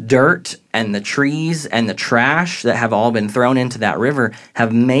 the dirt and the trees and the trash that have all been thrown into that river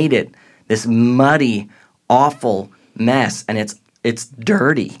have made it this muddy, awful mess, and it's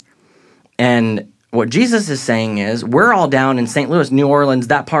dirty. And what Jesus is saying is, we're all down in St. Louis, New Orleans,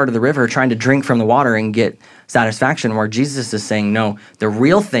 that part of the river, trying to drink from the water and get satisfaction, where Jesus is saying, no, the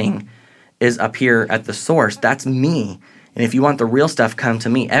real thing is up here at the source. That's me. And if you want the real stuff, come to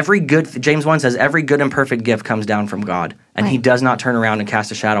me. James 1 says, every good and perfect gift comes down from God. And He does not turn around and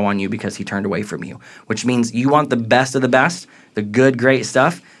cast a shadow on you because He turned away from you. Which means you want the best of the best, the good, great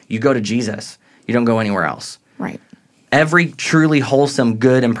stuff, you go to Jesus. You don't go anywhere else. Right. Every truly wholesome,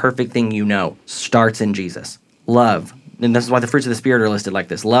 good, and perfect thing starts in Jesus. Love. And this is why the fruits of the Spirit are listed like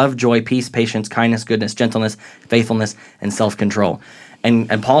this. Love, joy, peace, patience, kindness, goodness, gentleness, faithfulness, and self-control.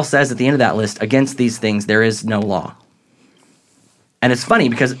 And Paul says at the end of that list, against these things there is no law. And it's funny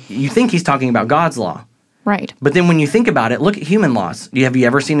because you think he's talking about God's law. Right. But then when you think about it, look at human laws. Have you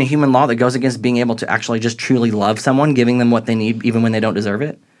ever seen a human law that goes against being able to actually just truly love someone, giving them what they need even when they don't deserve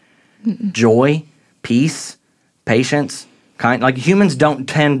it? Mm-mm. Joy, peace, patience, like humans don't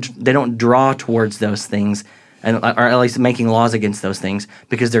draw towards those things, or at least making laws against those things,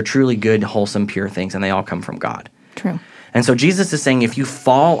 because they're truly good, wholesome, pure things, and they all come from God. True. And so Jesus is saying, if you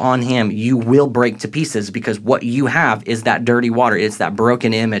fall on Him, you will break to pieces, because what you have is that dirty water. It's that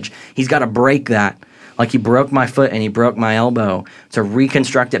broken image. He's got to break that, like He broke my foot and He broke my elbow, to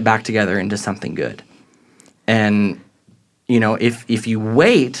reconstruct it back together into something good. And, if you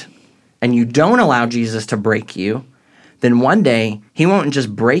wait and you don't allow Jesus to break you, then one day He won't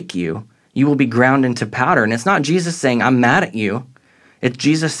just break you. You will be ground into powder. And it's not Jesus saying, I'm mad at you. It's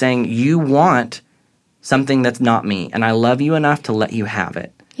Jesus saying, you want something that's not me, and I love you enough to let you have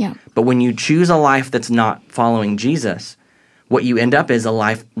it. Yeah. But when you choose a life that's not following Jesus, what you end up is a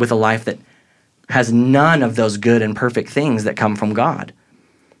life that has none of those good and perfect things that come from God.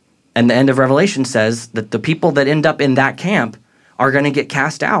 And the end of Revelation says that the people that end up in that camp are going to get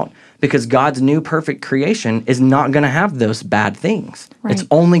cast out, because God's new perfect creation is not going to have those bad things. Right. It's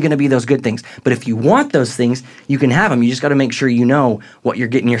only going to be those good things. But if you want those things, you can have them. You just got to make sure you know what you're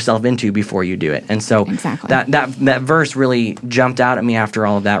getting yourself into before you do it. And so exactly. that verse really jumped out at me after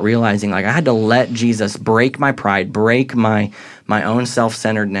all of that, realizing like I had to let Jesus break my pride, break my own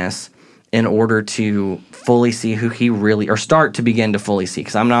self-centeredness in order to fully see who He really, or start to begin to fully see,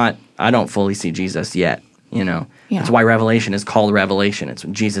 because I don't fully see Jesus yet, Yeah. That's why Revelation is called Revelation. It's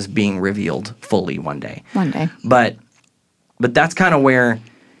Jesus being revealed fully one day. One day. But that's kind of where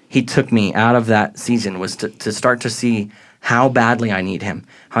He took me out of that season, was to start to see how badly I need Him,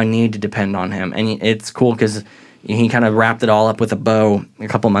 how I need to depend on Him. And it's cool because He kind of wrapped it all up with a bow a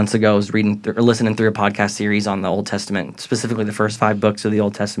couple months ago. I was listening through a podcast series on the Old Testament, specifically the first 5 books of the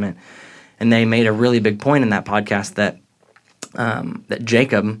Old Testament. And they made a really big point in that podcast that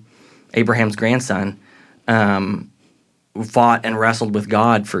Jacob, Abraham's grandson, fought and wrestled with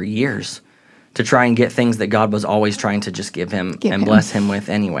God for years to try and get things that God was always trying to just give him and bless him with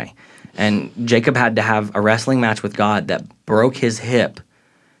anyway. And Jacob had to have a wrestling match with God that broke his hip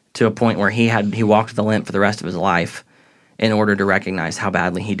to a point where he walked with a limp for the rest of his life in order to recognize how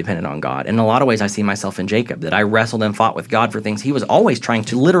badly he depended on God. In a lot of ways, I see myself in Jacob, that I wrestled and fought with God for things He was always trying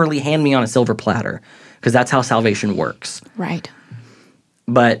to literally hand me on a silver platter, because that's how salvation works. Right.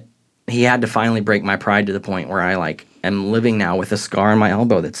 But He had to finally break my pride to the point where I am living now with a scar on my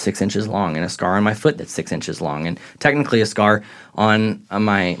elbow that's 6 inches long, and a scar on my foot that's 6 inches long, and technically a scar on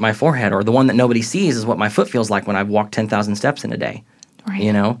my forehead, or the one that nobody sees is what my foot feels like when I've walked 10,000 steps in a day.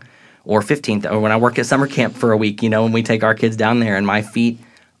 Right. Or 15th, or when I work at summer camp for a week, when we take our kids down there, and my feet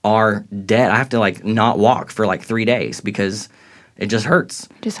are dead. I have to like not walk for like 3 days because it just hurts.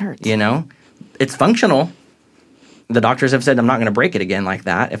 It just hurts. You know, it's functional. The doctors have said I'm not going to break it again like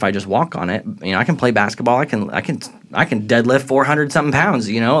that if I just walk on it. You know, I can play basketball. I can deadlift 400 something pounds.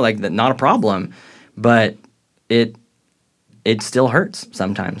 You know, like not a problem. But it still hurts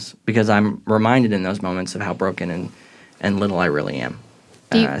sometimes because I'm reminded in those moments of how broken and little I really am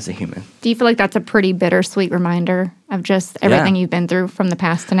as a human. Do you feel like that's a pretty bittersweet reminder of just everything you've been through from the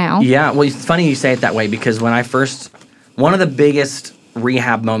past to now? Yeah. Well, it's funny you say it that way because when one of the biggest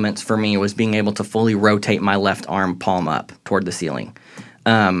rehab moments for me was being able to fully rotate my left arm palm up toward the ceiling.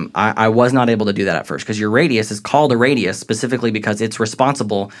 I was not able to do that at first because your radius is called a radius specifically because it's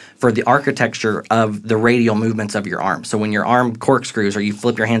responsible for the architecture of the radial movements of your arm. So when your arm corkscrews or you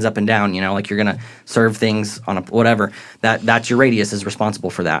flip your hands up and down, you know, like you're going to serve things on a whatever, that's your radius is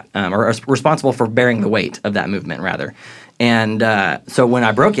responsible for that, or responsible for bearing the weight of that movement rather. And so when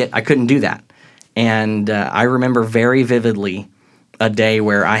I broke it, I couldn't do that. And I remember very vividly a day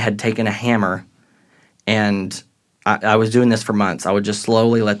where I had taken a hammer and I was doing this for months. I would just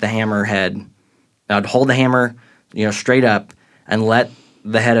slowly let the hammer head, I'd hold the hammer, you know, straight up and let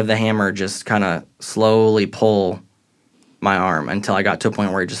the head of the hammer just kind of slowly pull my arm until I got to a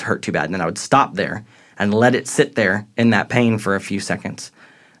point where it just hurt too bad. And then I would stop there and let it sit there in that pain for a few seconds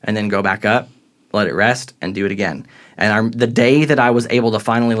and then go back up, let it rest, and do it again. And the day that I was able to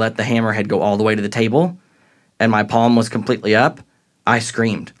finally let the hammerhead go all the way to the table and my palm was completely up, I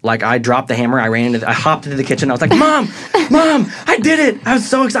screamed. Like, I dropped the hammer, I hopped into the kitchen, I was like, Mom, I did it! I was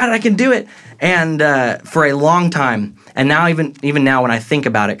so excited I can do it! And for a long time, and now even now when I think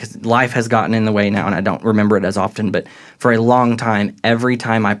about it, because life has gotten in the way now and I don't remember it as often, but for a long time, every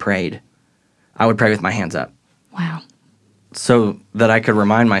time I prayed, I would pray with my hands up. Wow. So that I could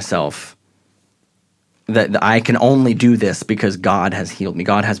remind myself that I can only do this because God has healed me.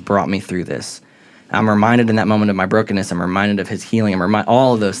 God has brought me through this. I'm reminded in that moment of my brokenness. I'm reminded of his healing. I'm reminded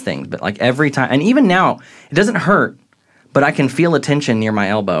all of those things. But like every time, and even now, it doesn't hurt, but I can feel a tension near my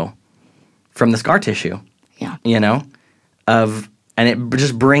elbow from the scar tissue. Yeah. You know, and it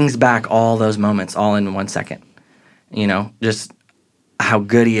just brings back all those moments all in 1 second. You know, just how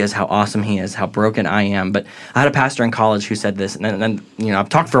good he is, how awesome he is, how broken I am. But I had a pastor in college who said this, and then you know, I've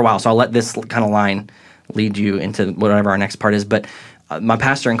talked for a while, so I'll let this kind of line lead you into whatever our next part is. But my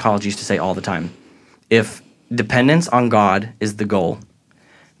pastor in college used to say all the time, if dependence on God is the goal,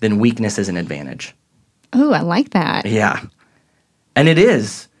 then weakness is an advantage. Ooh, I like that. Yeah. And it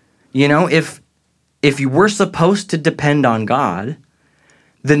is. You know, if you were supposed to depend on God,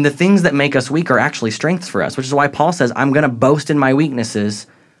 then the things that make us weak are actually strengths for us, which is why Paul says, I'm going to boast in my weaknesses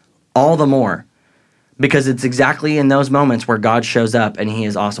all the more. Because it's exactly in those moments where God shows up and he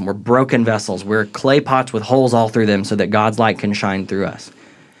is awesome. We're broken vessels. We're clay pots with holes all through them so that God's light can shine through us.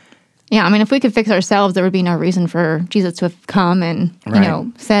 Yeah, I mean, if we could fix ourselves, there would be no reason for Jesus to have come and, you know,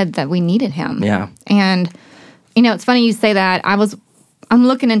 said that we needed him. Yeah. And, you know, it's funny you say that. I'm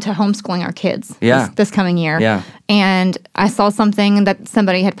looking into homeschooling our kids this coming year. Yeah. And I saw something that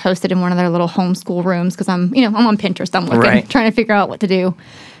somebody had posted in one of their little homeschool rooms because I'm on Pinterest. I'm looking, trying to figure out what to do.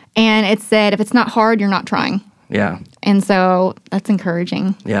 And it said, if it's not hard, you're not trying. Yeah. And so that's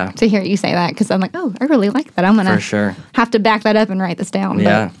encouraging to hear you say that because I'm like, oh, I really like that. I'm going to have to back that up and write this down.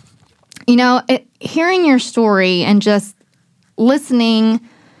 Yeah. But, you know, hearing your story and just listening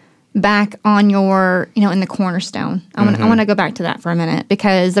back on your, you know, in the cornerstone. I want to go back to that for a minute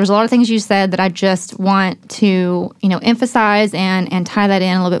because there's a lot of things you said that I just want to, you know, emphasize and tie that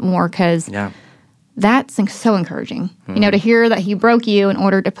in a little bit more because that's so encouraging. You know, to hear that he broke you in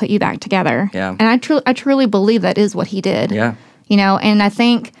order to put you back together. Yeah. And I truly believe that is what he did. Yeah. You know, and I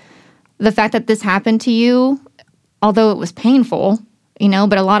think the fact that this happened to you, although it was painful, you know,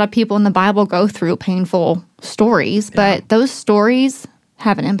 but a lot of people in the Bible go through painful stories, but those stories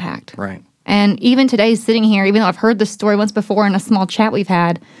have an impact. Right. And even today, sitting here, even though I've heard this story once before in a small chat we've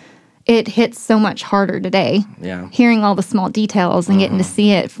had, it hits so much harder today. Yeah. Hearing all the small details and getting to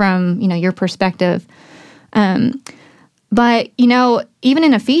see it from, you know, your perspective. But, you know, even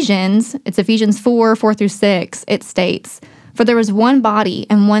in Ephesians, it's Ephesians 4:4-6, it states, "For there is one body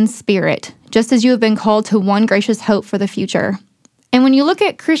and one spirit, just as you have been called to one gracious hope for the future." And when you look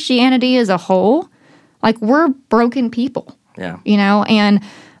at Christianity as a whole, like we're broken people. Yeah. You know, and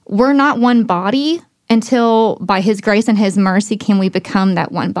we're not one body until by his grace and his mercy can we become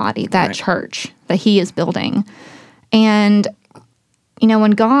that one body, that church that he is building. And, you know,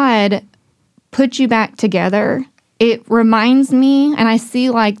 when God put you back together, it reminds me, and I see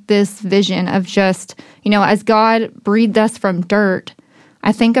like this vision of just, you know, as God breathed us from dirt,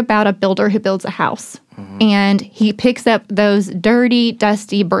 I think about a builder who builds a house, and he picks up those dirty,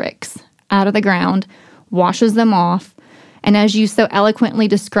 dusty bricks out of the ground, washes them off, and as you so eloquently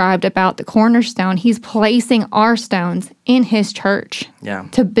described about the cornerstone, he's placing our stones in his church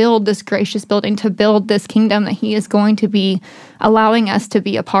to build this gracious building, to build this kingdom that he is going to be allowing us to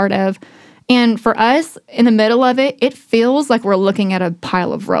be a part of. And for us, in the middle of it, it feels like we're looking at a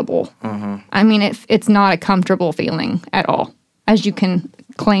pile of rubble. I mean, it's not a comfortable feeling at all, as you can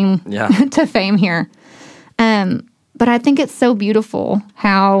claim to fame here. But I think it's so beautiful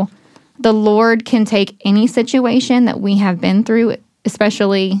how the Lord can take any situation that we have been through,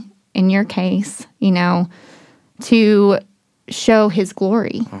 especially in your case, you know, to show his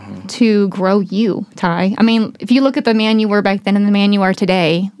glory, to grow you, Ty. I mean, if you look at the man you were back then and the man you are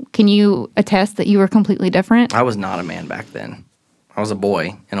today, can you attest that you were completely different? I was not a man back then. I was a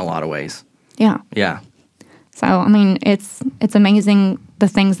boy in a lot of ways. Yeah. Yeah. So, I mean, it's amazing the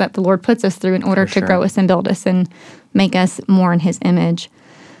things that the Lord puts us through in order to grow us and build us and make us more in his image.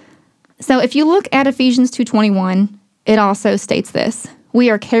 So if you look at Ephesians 2:21, it also states this: we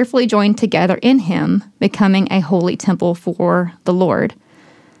are carefully joined together in him, becoming a holy temple for the Lord.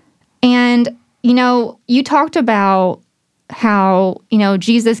 And, you know, you talked about how, you know,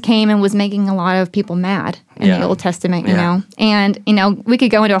 Jesus came and was making a lot of people mad in the Old Testament, you know. And, you know, we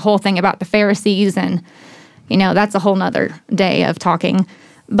could go into a whole thing about the Pharisees and, you know, that's a whole nother day of talking.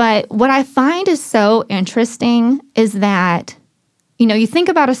 But what I find is so interesting is that, you know, you think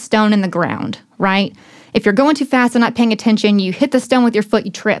about a stone in the ground, right? If you're going too fast and not paying attention, you hit the stone with your foot,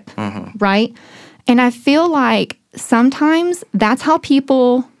 you trip, right? And I feel like sometimes that's how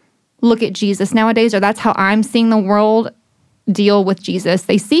people look at Jesus nowadays, or that's how I'm seeing the world deal with Jesus.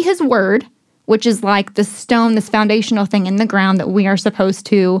 They see his word, which is like the stone, this foundational thing in the ground that we are supposed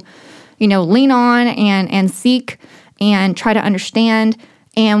to, you know, lean on and seek and try to understand.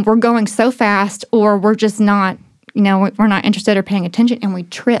 And we're going so fast, or we're just not, you know, we're not interested or paying attention, and we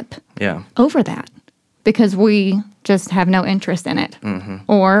trip over that because we just have no interest in it.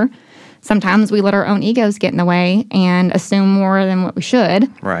 Or sometimes we let our own egos get in the way and assume more than what we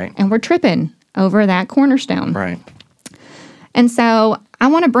should. Right. And we're tripping over that cornerstone. Right. And so I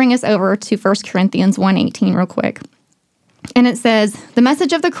want to bring us over to 1 Corinthians 1:18 real quick. And it says, the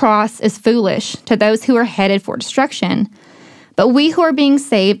message of the cross is foolish to those who are headed for destruction, but we who are being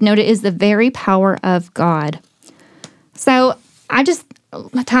saved know it is the very power of God. So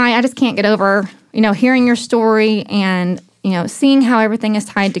Ty, I just can't get over, you know, hearing your story and, you know, seeing how everything is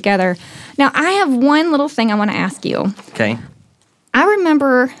tied together. Now, I have one little thing I want to ask you. Okay. I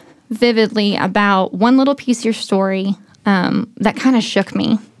remember vividly about one little piece of your story that kind of shook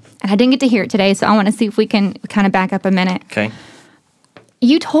me. And I didn't get to hear it today, so I want to see if we can kind of back up a minute. Okay.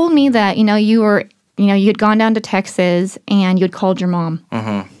 You told me that, you know, you had gone down to Texas and you had called your mom.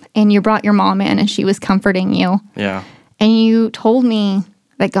 And you brought your mom in and she was comforting you. Yeah. And you told me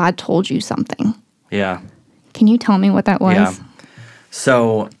that God told you something. Yeah. Can you tell me what that was? Yeah.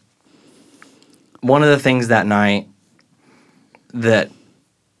 So, one of the things that night that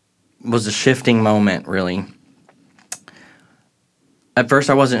was a shifting moment, really. At first,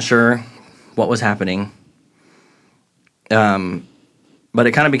 I wasn't sure what was happening. But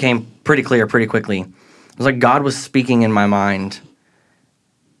it kind of became pretty clear pretty quickly. It was like God was speaking in my mind.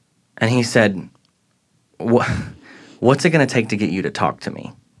 And he said, what's it going to take to get you to talk to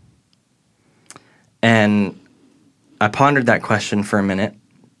me? And I pondered that question for a minute.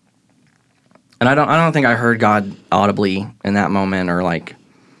 And I don't think I heard God audibly in that moment, or like,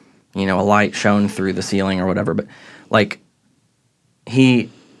 you know, a light shone through the ceiling or whatever. But like,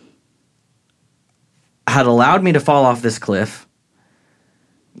 he had allowed me to fall off this cliff,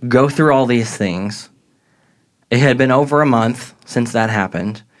 go through all these things. It had been over a month since that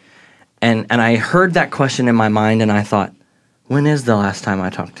happened. And I heard that question in my mind, and I thought, when is the last time I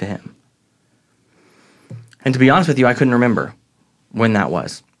talked to him? And to be honest with you, I couldn't remember when that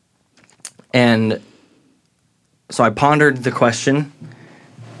was. And so I pondered the question,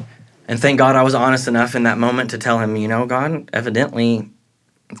 and thank God I was honest enough in that moment to tell him, you know, God, evidently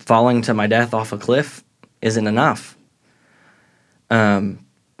falling to my death off a cliff isn't enough. But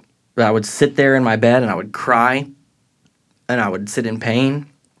I would sit there in my bed and I would cry, and I would sit in pain,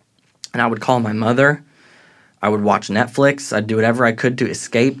 and I would call my mother. I would watch Netflix. I'd do whatever I could to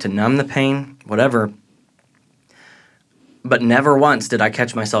escape, to numb the pain, whatever. But never once did I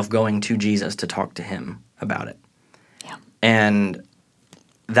catch myself going to Jesus to talk to him about it. Yeah. And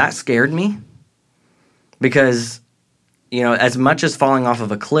that scared me because, you know, as much as falling off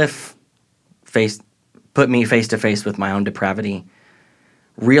of a cliff put me face to face with my own depravity,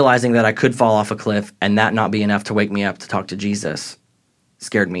 realizing that I could fall off a cliff and that not be enough to wake me up to talk to Jesus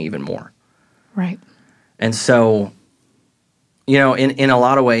scared me even more. Right. And so, in a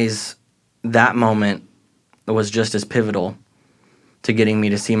lot of ways, that moment was just as pivotal to getting me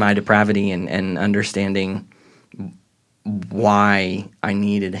to see my depravity and understanding why I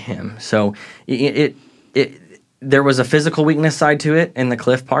needed him. So there was a physical weakness side to it in the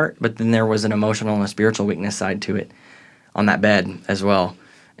cliff part, but then there was an emotional and a spiritual weakness side to it on that bed as well.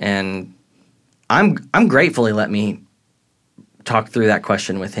 And I'm grateful he let me talk through that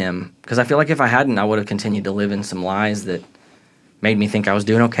question with him, because I feel like if I hadn't, I would have continued to live in some lies that made me think I was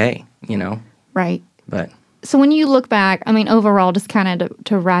doing okay, Right. But so when you look back, I mean, overall, just kind of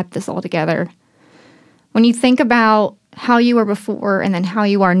to wrap this all together, when you think about how you were before and then how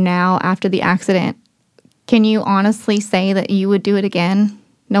you are now after the accident, can you honestly say that you would do it again,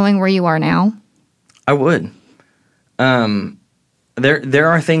 knowing where you are now? I would. There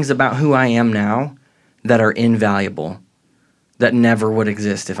are things about who I am now that are invaluable, that never would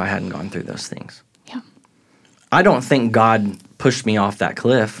exist if I hadn't gone through those things. Yeah. I don't think God pushed me off that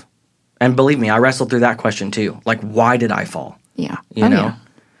cliff. And believe me, I wrestled through that question too. Like, why did I fall? Yeah. Yeah.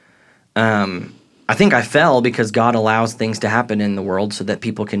 I think I fell because God allows things to happen in the world so that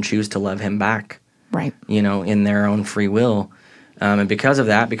people can choose to love him back. Right. In their own free will. And because of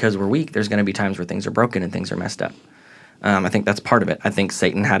that, because we're weak, there's going to be times where things are broken and things are messed up. I think that's part of it. I think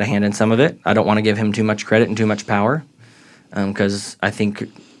Satan had a hand in some of it. I don't want to give him too much credit and too much power, because I think,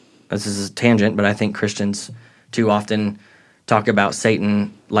 this is a tangent, but I think Christians too often talk about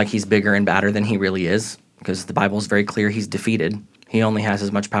Satan like he's bigger and badder than he really is, because the Bible is very clear he's defeated. He only has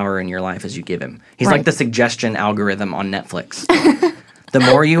as much power in your life as you give him. He's like the suggestion algorithm on Netflix. The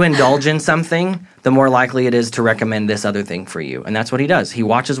more you indulge in something, the more likely it is to recommend this other thing for you. And that's what he does. He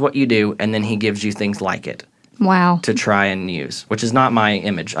watches what you do, and then he gives you things like it. Wow. To try and use, which is not my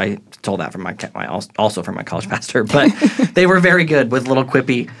image. I stole that from also from my college pastor, but they were very good with little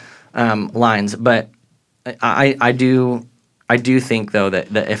quippy lines. But I do think, though, that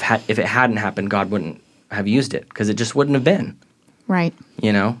if it hadn't happened, God wouldn't have used it, because it just wouldn't have been. Right.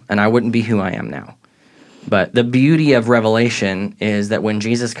 And I wouldn't be who I am now. But the beauty of Revelation is that when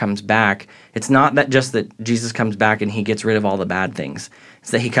Jesus comes back, it's not that just that Jesus comes back and he gets rid of all the bad things. It's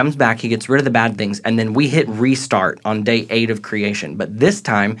that he comes back, he gets rid of the bad things, and then we hit restart on day 8 of creation. But this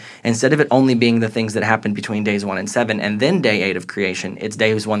time, instead of it only being the things that happened between days 1 and 7 and then day 8 of creation, it's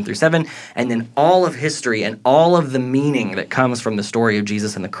days 1 through 7, and then all of history and all of the meaning that comes from the story of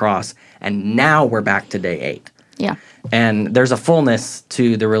Jesus and the cross. And now we're back to day 8. Yeah. And there's a fullness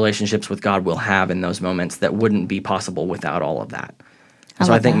to the relationships with God we'll have in those moments that wouldn't be possible without all of that.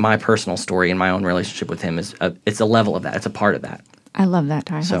 So I think my personal story and my own relationship with him it's a level of that. It's a part of that. I love that,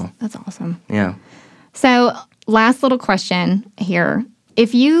 Ty. So, that's awesome. Yeah. So last little question here.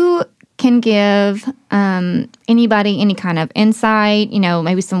 If you can give anybody any kind of insight,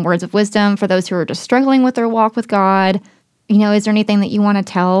 maybe some words of wisdom for those who are just struggling with their walk with God, is there anything that you want to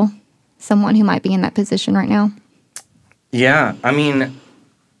tell someone who might be in that position right now? Yeah, I mean,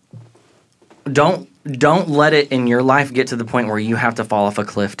 don't let it in your life get to the point where you have to fall off a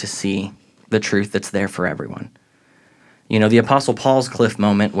cliff to see the truth that's there for everyone. The Apostle Paul's cliff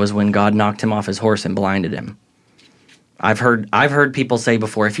moment was when God knocked him off his horse and blinded him. I've heard people say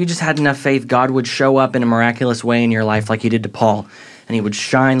before, if you just had enough faith, God would show up in a miraculous way in your life like he did to Paul, and he would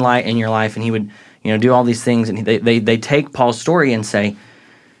shine light in your life, and he would, do all these things. And they take Paul's story and say,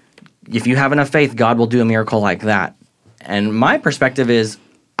 if you have enough faith, God will do a miracle like that. And my perspective is,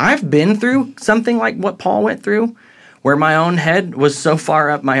 I've been through something like what Paul went through, where my own head was so far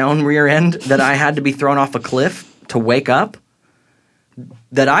up my own rear end that I had to be thrown off a cliff to wake up,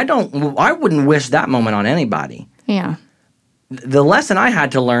 that I wouldn't wish that moment on anybody. Yeah. The lesson I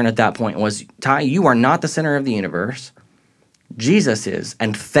had to learn at that point was, Ty, you are not the center of the universe. Jesus is,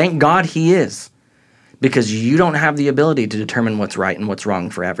 and thank God he is. Because you don't have the ability to determine what's right and what's wrong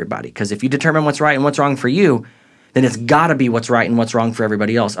for everybody. Because if you determine what's right and what's wrong for you, then it's got to be what's right and what's wrong for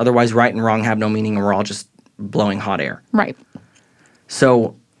everybody else. Otherwise, right and wrong have no meaning, and we're all just blowing hot air. Right.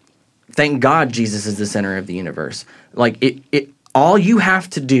 So, thank God Jesus is the center of the universe. Like, all you have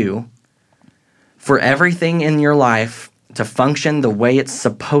to do for everything in your life to function the way it's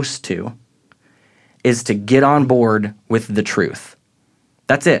supposed to is to get on board with the truth.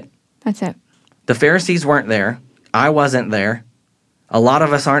 That's it. That's it. The Pharisees weren't there. I wasn't there. A lot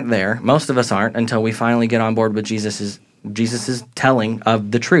of us aren't there. Most of us aren't until we finally get on board with Jesus's telling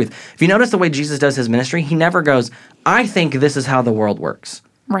of the truth. If you notice the way Jesus does his ministry, he never goes, I think this is how the world works.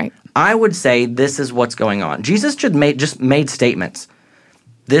 Right. I would say this is what's going on. Jesus just made statements.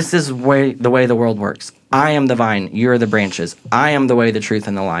 This is the way the world works. I am the vine, you're the branches. I am the way, the truth,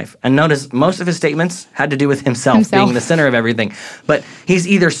 and the life. And notice, most of his statements had to do with himself being the center of everything. But he's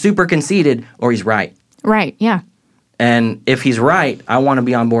either super conceited or he's right. Right, yeah. And if he's right, I want to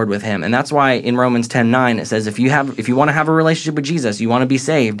be on board with him. And that's why in Romans 10:9 it says, if you want to have a relationship with Jesus, you want to be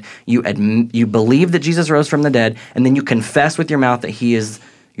saved, you believe that Jesus rose from the dead, and then you confess with your mouth that he is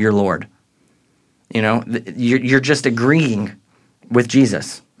your Lord. You know, you're just agreeing with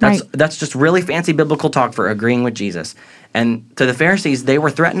Jesus. That's just really fancy biblical talk for agreeing with Jesus. And to the Pharisees, they were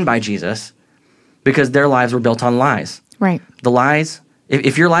threatened by Jesus because their lives were built on lies. Right. The lies,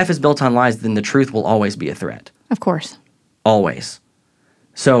 if your life is built on lies, then the truth will always be a threat. Of course. Always.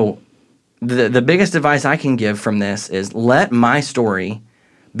 So the biggest advice I can give from this is let my story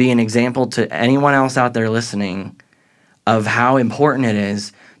be an example to anyone else out there listening of how important it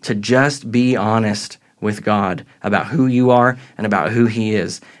is to just be honest with God about who you are and about who he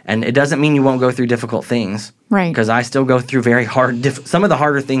is. And it doesn't mean you won't go through difficult things. Right. Because I still go through very hard, some of the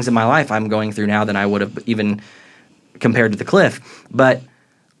harder things in my life I'm going through now than I would have even compared to the cliff. But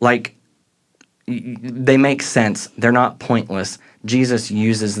like, they make sense. They're not pointless. Jesus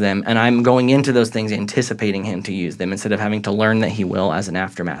uses them, and I'm going into those things anticipating him to use them instead of having to learn that he will as an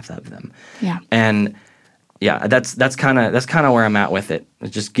aftermath of them. Yeah. And yeah, that's kind of where I'm at with it.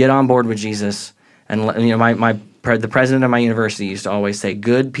 Just get on board with Jesus. And you know, the president of my university used to always say,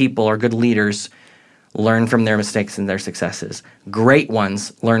 good people or good leaders learn from their mistakes and their successes. Great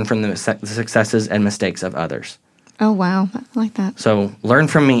ones learn from the successes and mistakes of others. Oh, wow. I like that. So learn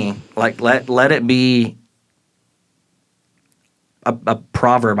from me. Like let it be a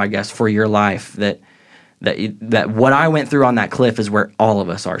proverb, I guess, for your life that what I went through on that cliff is where all of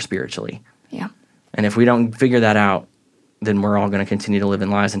us are spiritually. Yeah. And if we don't figure that out, then we're all going to continue to live in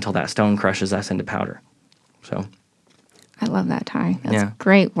lies until that stone crushes us into powder. So I love that, Ty. That's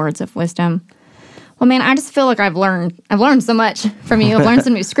great words of wisdom. Well, man, I just feel like I've learned so much from you. I've learned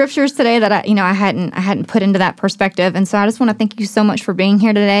some new scriptures today that I hadn't put into that perspective. And so I just want to thank you so much for being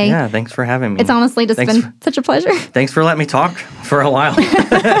here today. Yeah, thanks for having me. It's honestly just been such a pleasure. Thanks for letting me talk for a while.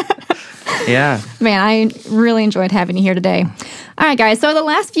 Yeah. Man, I really enjoyed having you here today. All right, guys. So the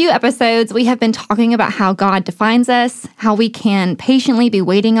last few episodes, we have been talking about how God defines us, how we can patiently be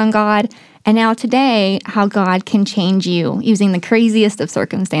waiting on God, and now today, how God can change you using the craziest of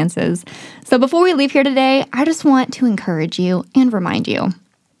circumstances. So before we leave here today, I just want to encourage you and remind you,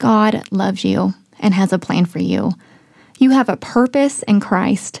 God loves you and has a plan for you. You have a purpose in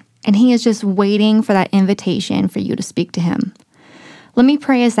Christ, and he is just waiting for that invitation for you to speak to him. Let me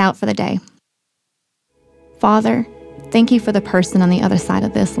pray us out for the day. Father, thank you for the person on the other side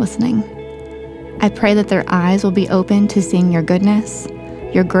of this listening. I pray that their eyes will be open to seeing your goodness,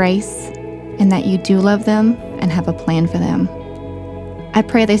 your grace, and that you do love them and have a plan for them. I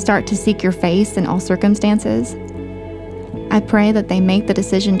pray they start to seek your face in all circumstances. I pray that they make the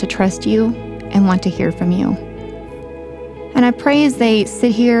decision to trust you and want to hear from you. And I pray as they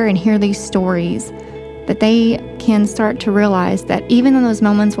sit here and hear these stories, that they can start to realize that even in those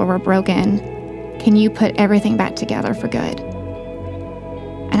moments where we're broken, can you put everything back together for good?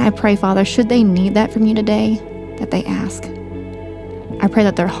 And I pray, Father, should they need that from you today, that they ask. I pray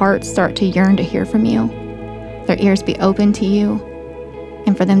that their hearts start to yearn to hear from you, their ears be open to you,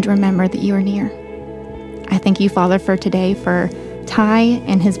 and for them to remember that you are near. I thank you, Father, for today, for Ty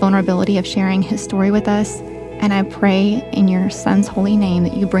and his vulnerability of sharing his story with us. And I pray in your Son's holy name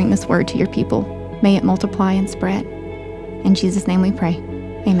that you bring this word to your people. May it multiply and spread. In Jesus' name we pray.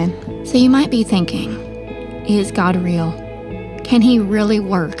 Amen. So you might be thinking, is God real? Can he really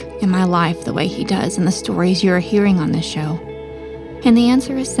work in my life the way he does in the stories you're hearing on this show? And the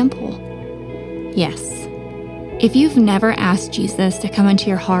answer is simple. Yes. If you've never asked Jesus to come into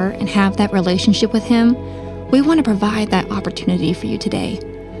your heart and have that relationship with him, we want to provide that opportunity for you today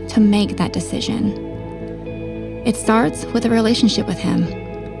to make that decision. It starts with a relationship with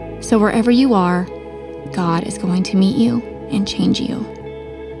him. So wherever you are, God is going to meet you and change you.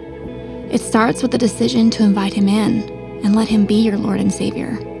 It starts with a decision to invite him in and let him be your Lord and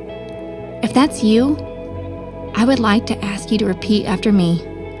Savior. If that's you, I would like to ask you to repeat after me.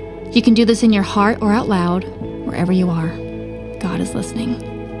 You can do this in your heart or out loud, wherever you are. God is listening.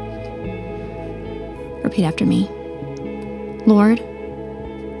 Repeat after me. Lord,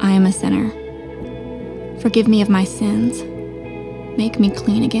 I am a sinner. Forgive me of my sins. Make me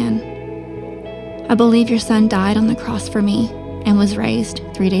clean again. I believe your Son died on the cross for me and was raised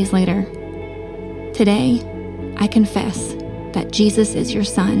 3 days later. Today, I confess that Jesus is your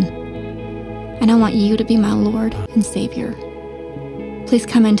Son, and I want you to be my Lord and Savior. Please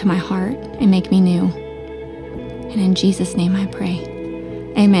come into my heart and make me new. And in Jesus' name I pray.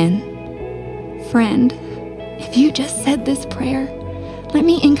 Amen. Friend, if you just said this prayer, let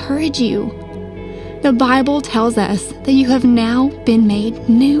me encourage you. The Bible tells us that you have now been made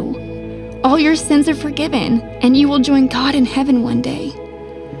new. All your sins are forgiven, and you will join God in heaven one day.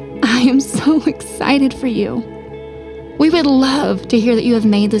 I am so excited for you. We would love to hear that you have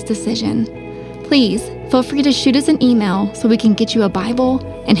made this decision. Please feel free to shoot us an email so we can get you a Bible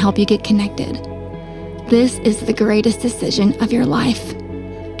and help you get connected. This is the greatest decision of your life,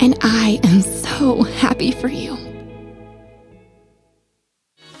 and I am so happy for you.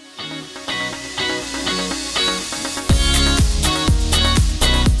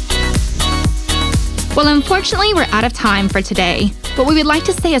 Well, unfortunately, we're out of time for today, but we would like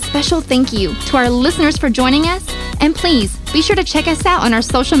to say a special thank you to our listeners for joining us, and please be sure to check us out on our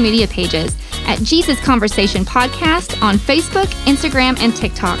social media pages at Jesus Conversation Podcast on Facebook, Instagram, and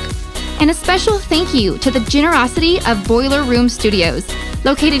TikTok. And a special thank you to the generosity of Boiler Room Studios,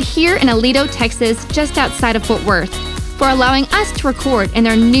 located here in Aledo, Texas, just outside of Fort Worth, for allowing us to record in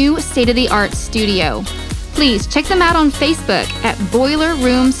their new state-of-the-art studio. Please check them out on Facebook at Boiler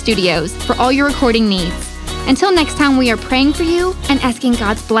Room Studios for all your recording needs. Until next time, we are praying for you and asking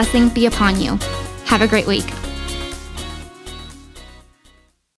God's blessing be upon you. Have a great week.